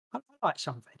carnivore. I like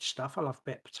some veg stuff. I love a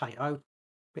bit of potato. A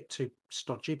bit too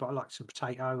stodgy, but I like some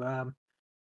potato.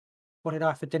 What did I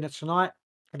have for dinner tonight?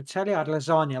 I'm going to tell you, I had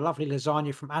lasagna. Lovely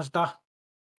lasagna from Asda.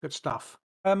 Good stuff.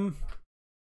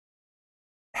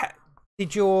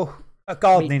 Did your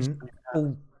gardening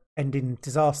all end in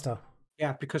disaster?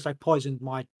 Yeah, because they poisoned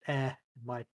my air and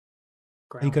my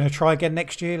ground. Are you going to try again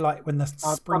next year? Like when the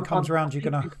spring comes around, you're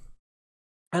going to...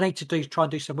 I need to try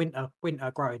and do some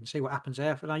winter growing, see what happens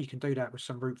there. I know you can do that with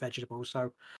some root vegetables,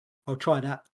 so I'll try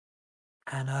that.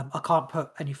 And I can't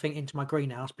put anything into my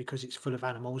greenhouse because it's full of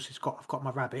animals. I've got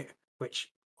my rabbit,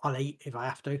 which I'll eat if I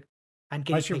have to. And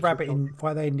why's your rabbit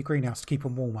why are they in the greenhouse to keep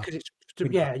them warmer? Because it's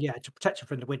to protect them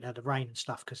from the winter, the rain and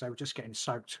stuff, because they were just getting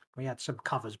soaked. We had some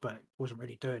covers, but it wasn't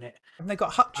really doing it. And they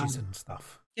got hutches and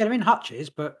stuff. Yeah, they're in hutches,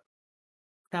 but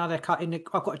now they're cut in.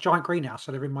 I've got a giant greenhouse,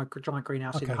 so they're in my giant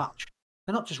greenhouse in the hutch.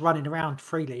 They're not just running around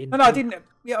freely. No, I didn't.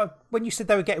 Yeah, when you said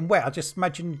they were getting wet, I just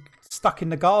imagined stuck in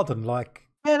the garden, like.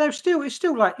 Yeah, they're still. It's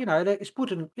still like it's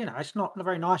wooden. It's not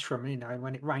very nice for them.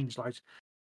 When it rains loads.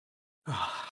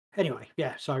 Anyway,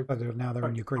 yeah. So now they're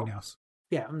in your greenhouse.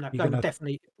 Yeah, I'm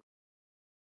definitely.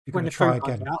 When the food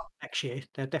runs out next year,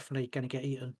 they're definitely going to get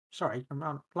eaten. Sorry, I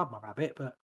love my rabbit,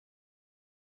 but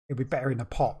it'll be better in a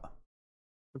pot.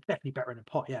 Definitely better in a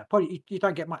pot. Yeah, probably you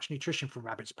don't get much nutrition from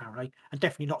rabbits apparently, and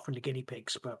definitely not from the guinea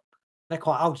pigs. But they're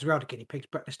quite old as well, the guinea pigs,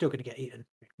 but they're still going to get eaten.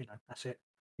 That's it.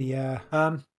 The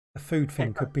food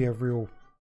thing could be a real.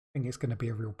 I think it's going to be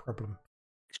a real problem.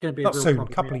 It's going to be not a real soon.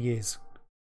 problem, a couple of years.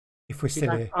 If we're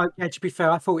still here. To be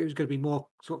fair, I thought it was going to be more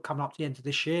sort of coming up to the end of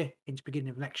this year, into the beginning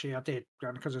of next year. I did,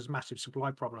 because there's massive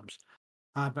supply problems.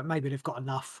 But maybe they've got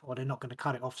enough, or they're not going to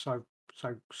cut it off so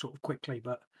sort of quickly.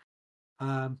 But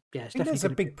it's definitely. There's a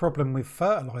big problem with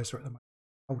fertilizer at the moment.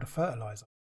 Older fertilizer.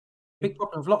 Big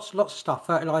problem with lots of stuff.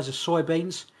 Fertilizer,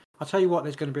 soybeans. I'll tell you what,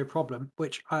 there's going to be a problem,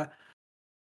 which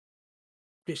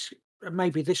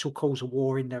maybe this will cause a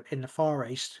war in the Far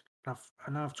East.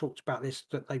 I've talked about this,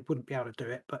 that they wouldn't be able to do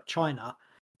it, but China,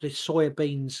 the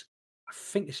soybeans, I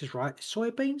think this is right.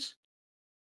 Soybeans,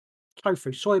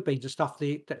 tofu, soybeans and stuff.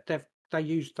 They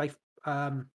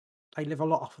live a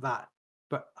lot off of that,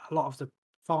 but a lot of the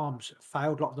farms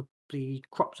failed. A lot of the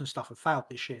crops and stuff have failed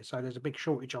this year, so there's a big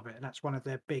shortage of it, and that's one of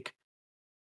their big,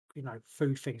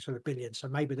 food things for the billions. So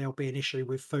maybe there'll be an issue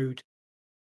with food,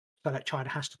 so that China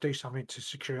has to do something to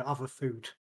secure other food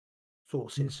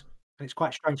sources. And it's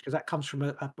quite strange because that comes from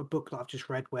a book that I've just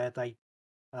read where they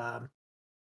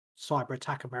cyber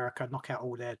attack America, knock out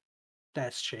all their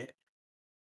shit,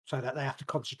 so that they have to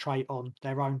concentrate on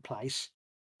their own place.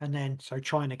 And then so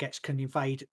China can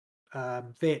invade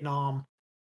Vietnam,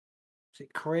 is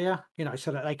it Korea?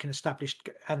 So that they can establish,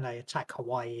 and they attack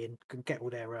Hawaii and can get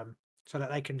all their so that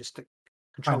they can just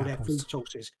control their food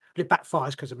sources. But it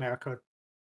backfires because America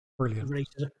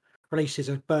releases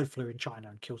a bird flu in China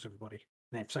and kills everybody.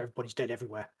 So everybody's dead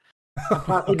everywhere.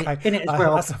 In it as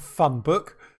well. That's a fun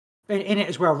book. In it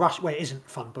as well, Russia. Well, it isn't a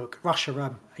fun book.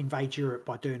 Russia invades Europe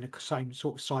by doing the same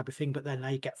sort of cyber thing, but then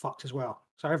they get fucked as well.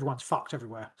 So everyone's fucked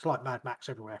everywhere. It's like Mad Max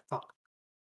everywhere. Fuck.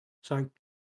 So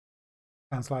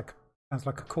sounds like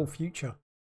a cool future.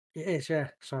 It is,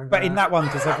 yeah. So, but in that one,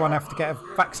 does everyone have to get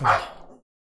a vaccine?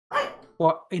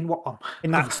 What in what one?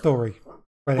 In that story,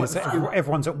 where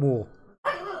everyone's at war.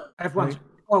 Everyone's.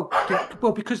 Well,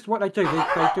 because what they do,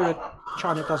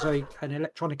 China does an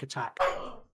electronic attack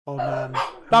on.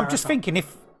 I'm just thinking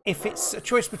if it's a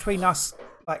choice between us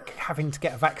like having to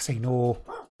get a vaccine or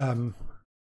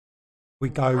we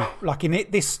go like in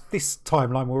this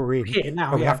timeline where we're in,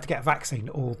 where we have to get a vaccine,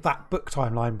 or that book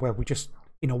timeline where we're just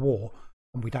in a war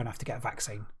and we don't have to get a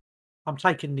vaccine. I'm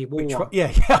taking the war.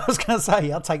 I was going to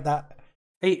say I'll take that.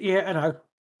 Yeah,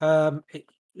 I know.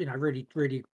 Really,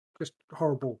 really. Just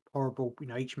horrible,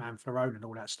 each man for their own and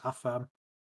all that stuff. I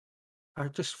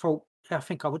just thought, I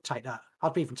think I would take that.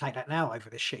 I'd even take that now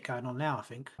over this shit going on now, I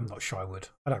think. I'm not sure I would.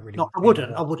 I don't really. I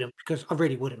wouldn't because I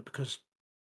really wouldn't because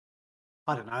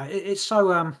I don't know. It's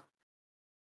so I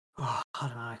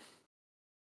don't know.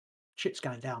 Shit's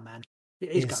going down, man.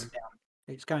 It is going down.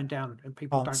 It's going down, and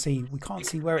people we can't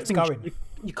see where it's going.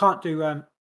 You can't do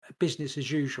business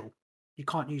as usual. You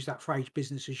can't use that phrase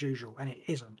business as usual, and it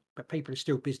isn't. But people are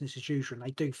still business as usual, and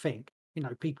they do think,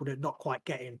 people that are not quite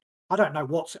getting. I don't know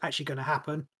what's actually going to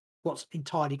happen, what's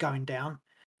entirely going down,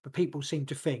 but people seem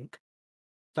to think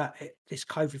that this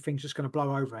COVID thing's just going to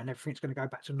blow over and everything's going to go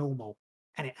back to normal,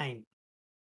 and it ain't.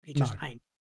 It just ain't.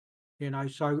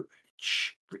 So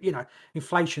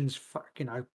inflation's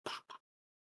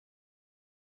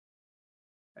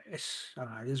it's I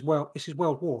don't know. This is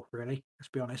world war, really. Let's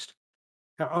be honest.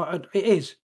 It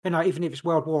is, even if it's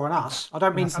world war on us. I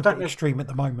don't mean I don't extreme at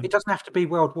the moment. It doesn't have to be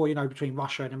world war, between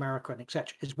Russia and America and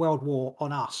etc. It's world war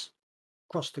on us,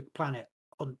 across the planet,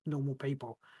 on normal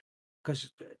people,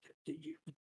 because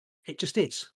it just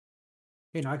is.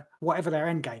 Whatever their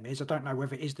end game is, I don't know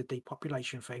whether it is the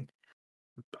depopulation thing.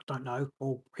 I don't know,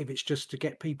 or if it's just to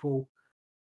get people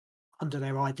under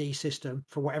their ID system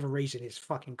for whatever reason. Is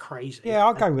fucking crazy. Yeah,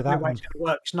 I'll go with that one.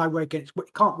 It's no way against.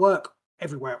 It can't work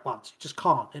everywhere at once. It just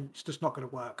can't, and it's just not going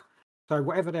to work. So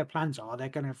whatever their plans are, they're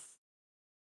going to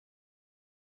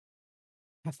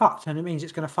they're fucked, and it means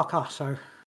it's going to fuck us. So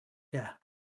yeah,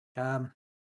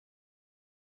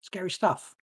 scary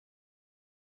stuff.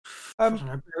 I don't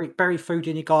know, bury food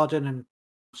in your garden and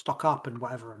stock up and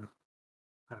whatever, and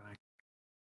I don't know.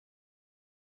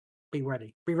 Be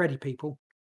ready, people.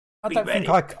 I don't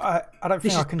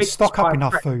think I can stock up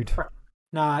enough food.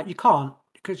 Nah, you can't,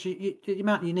 because the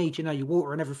amount you need, your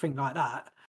water and everything like that.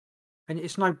 And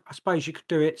it's I suppose you could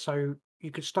do it so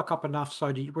you could stock up enough so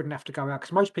that you wouldn't have to go out.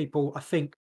 Because most people, I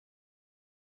think,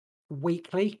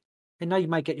 weekly. I know you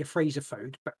may get your freezer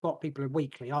food, but a lot of people are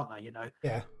weekly, aren't they?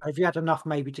 Yeah. If you had enough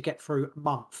maybe to get through a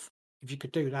month, if you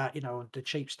could do that, on the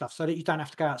cheap stuff, so that you don't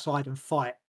have to go outside and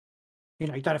fight. You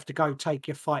don't have to go take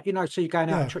your fight. So you're going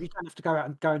out. You don't have to go out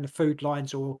and go in the food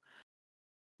lines or,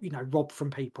 rob from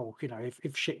people.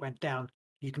 If shit went down,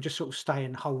 you can just sort of stay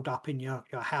and hold up in your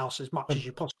house as much as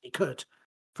you possibly could.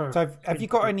 So have you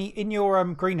got any in your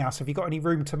greenhouse? Have you got any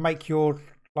room to make your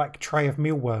tray of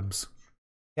mealworms?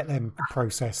 Get them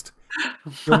processed.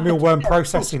 Your mealworm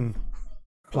processing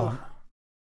plant.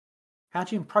 How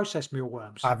do you process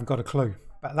mealworms? I haven't got a clue,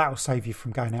 but that will save you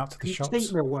from going out to the shops. You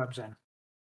eat mealworms then?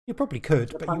 You probably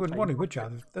could, but you wouldn't want to, would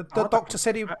you? The doctor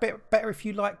said it would be better if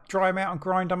you dry them out and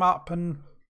grind them up, and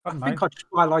I think I'd just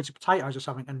buy loads of potatoes or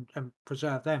something and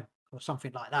preserve them or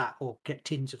something like that, or get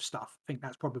tins of stuff. I think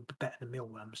that's probably better than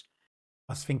mealworms.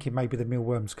 I was thinking maybe the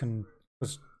mealworms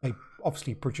because they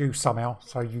obviously produce somehow,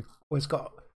 so you always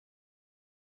got.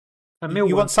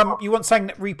 You want something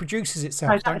that reproduces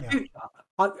itself, don't you?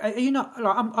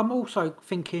 I'm also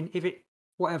thinking, if it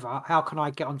whatever, how can I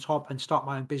get on top and start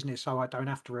my own business so I don't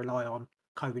have to rely on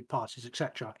COVID passes,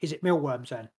 etc.? Is it mealworms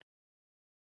then?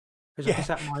 Is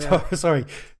that my? Sorry,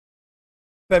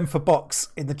 Ben for Box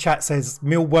in the chat says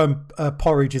mealworm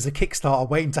porridge is a Kickstarter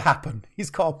waiting to happen. He's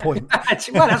got a point. That's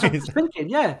what I was thinking.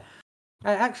 Yeah,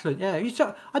 excellent. Yeah,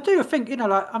 I do think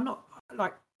I'm not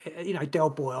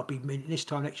Del Boy. I'll be this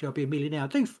time next year. I'll be a millionaire.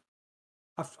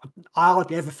 I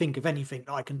hardly ever think of anything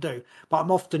that I can do, but I'm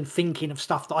often thinking of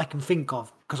stuff that I can think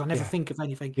of because I never think of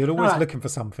anything. You're always looking for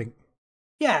something.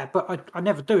 Yeah, but I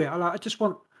never do it. I just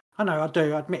want. I know I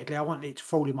do. Admittedly, I want it to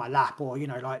fall in my lap, or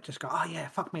just go. Oh yeah,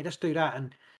 fuck me, let's do that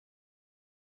and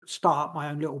start up my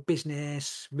own little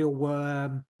business.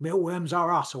 Mealworms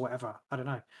are us, or whatever. I don't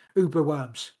know. Uber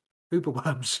worms.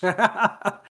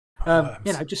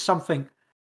 Just something.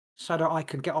 So that I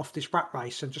can get off this rat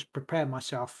race and just prepare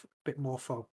myself a bit more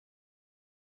for,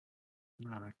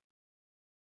 I don't know,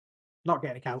 not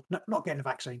getting the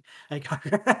vaccine. There you go.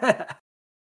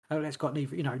 Let's got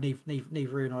neither in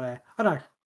or there.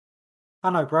 I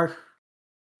know, bro.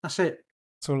 That's it.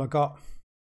 That's all I got.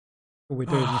 All we're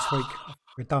doing this week.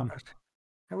 We're done.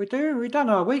 Are we doing? We're done,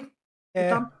 are we? Yeah.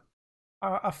 Done?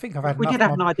 I think I've had. We did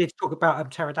have an idea to talk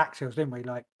about pterodactyls, didn't we?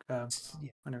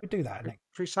 We do that.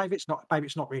 Should we save it?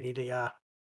 It's not really the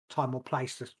time or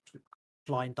place to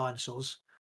flying dinosaurs.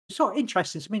 It's sort of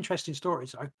interesting. Some interesting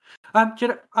stories though. I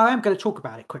am going to talk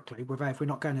about it quickly, if we're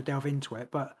not going to delve into it.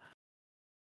 But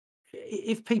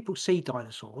if people see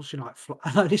dinosaurs,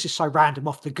 I know this is so random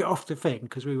off the thing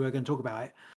because we were going to talk about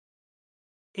it.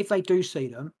 If they do see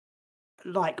them,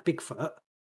 like Bigfoot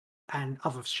and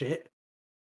other shit,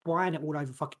 why ain't it all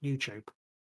over fucking YouTube?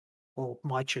 Or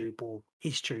my tube, or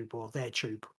his tube, or their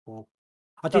tube, or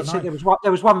I did see there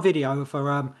was one video of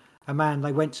a man.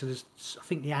 They went to I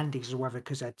think the Andes or whatever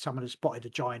because someone had spotted a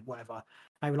giant whatever.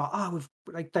 They were like, oh,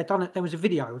 they'd done it. There was a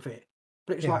video of it,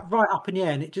 but it was right up in the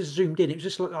air and it just zoomed in. It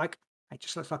just looked like a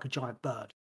giant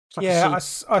bird. I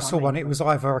saw one. It was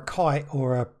either a kite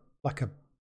or a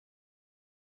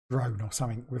drone or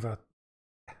something with a.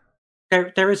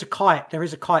 There is a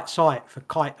kite site for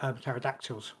kite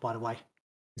pterodactyls, by the way.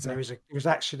 There is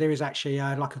actually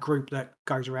like a group that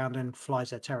goes around and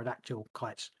flies their pterodactyl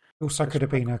kites. Also, could have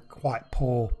been a quite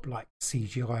poor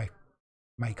CGI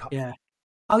makeup. Yeah.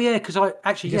 Oh yeah, because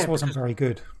it wasn't very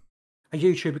good. A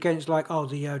YouTube again, it's like,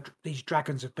 these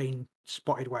dragons have been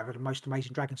spotted, whatever, the most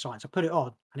amazing dragon science. I put it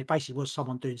on, and it basically was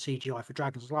someone doing CGI for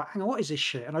dragons. I was like, hang on, what is this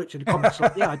shit? And I looked in the comments,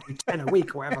 like, yeah, I do 10 a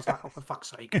week or whatever. I was like, oh, for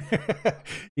fuck's sake.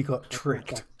 You got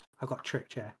tricked. I got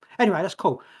tricked, yeah. Anyway, that's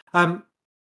cool.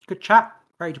 Good chat.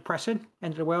 Very depressing.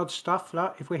 End of the world stuff.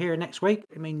 Like, if we're here next week,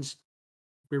 it means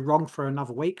we're wrong for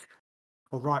another week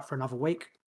or right for another week.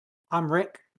 I'm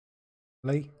Rick.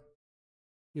 Lee.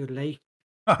 You're Lee.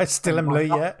 I still am Lee,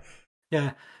 yeah.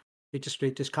 Yeah. We just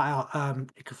cut out.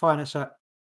 You can find us at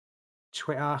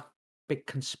Twitter, Big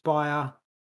Conspire,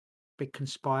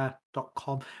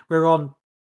 bigconspire.com. We're on,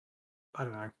 I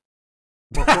don't know.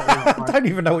 I don't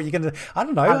even know what you're going to. I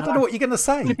don't know what you're going to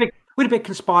say. We're a Big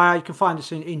Conspire. You can find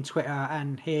us in Twitter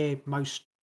and here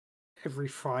every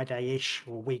Friday-ish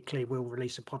or weekly. We'll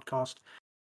release a podcast.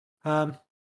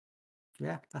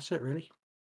 Yeah, that's it really.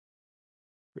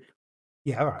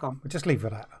 Yeah, all right. We'll just leave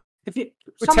it at that.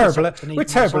 We're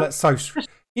terrible at social.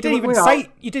 You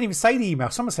didn't even say the email.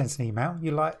 Someone sent an email.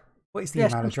 You're like, what is the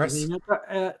email address?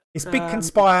 It's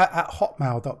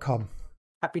bigconspire@hotmail.com.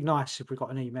 That'd be nice if we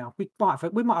got an email. We might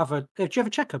have. Did you ever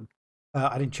check them?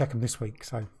 I didn't check them this week,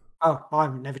 so. Oh,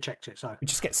 I've never checked it. So we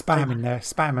just get spam in there.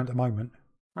 Spam at the moment.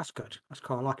 That's good. That's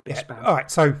cool. I like a bit of spam. All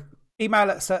right, so email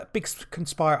us at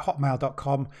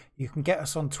bigconspire@hotmail.com. You can get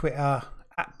us on Twitter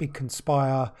at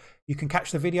bigconspire. You can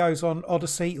catch the videos on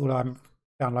Odyssey, although I haven't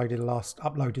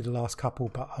uploaded the last couple,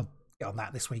 but I'll get on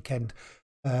that this weekend.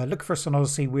 Look for us on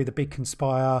Odyssey. We're the Big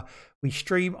Conspire. We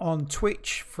stream on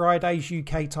Twitch Fridays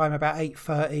UK time about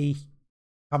 8:30.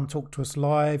 Come talk to us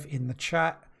live in the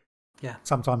chat. Yeah.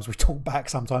 Sometimes we talk back.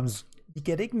 Sometimes you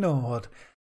get ignored.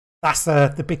 That's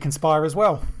the Big Conspire as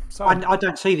well. So I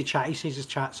don't see the chat. He sees his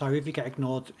chat. So if you get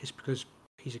ignored, it's because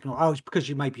he's ignored. Oh, it's because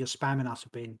you're spamming us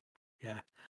of being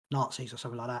Nazis or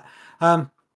something like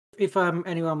that. If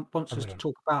anyone wants us to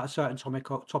talk about a certain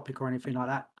topic or anything like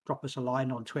that, drop us a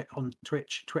line on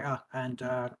Twitch, Twitter, and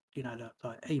the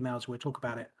emails. We'll talk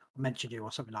about it, mention you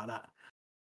or something like that.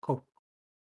 Cool,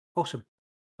 awesome.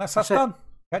 That's us done.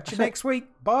 Catch you next week.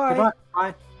 Bye. Goodbye.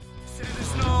 Bye.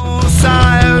 There's no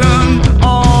silent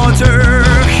order.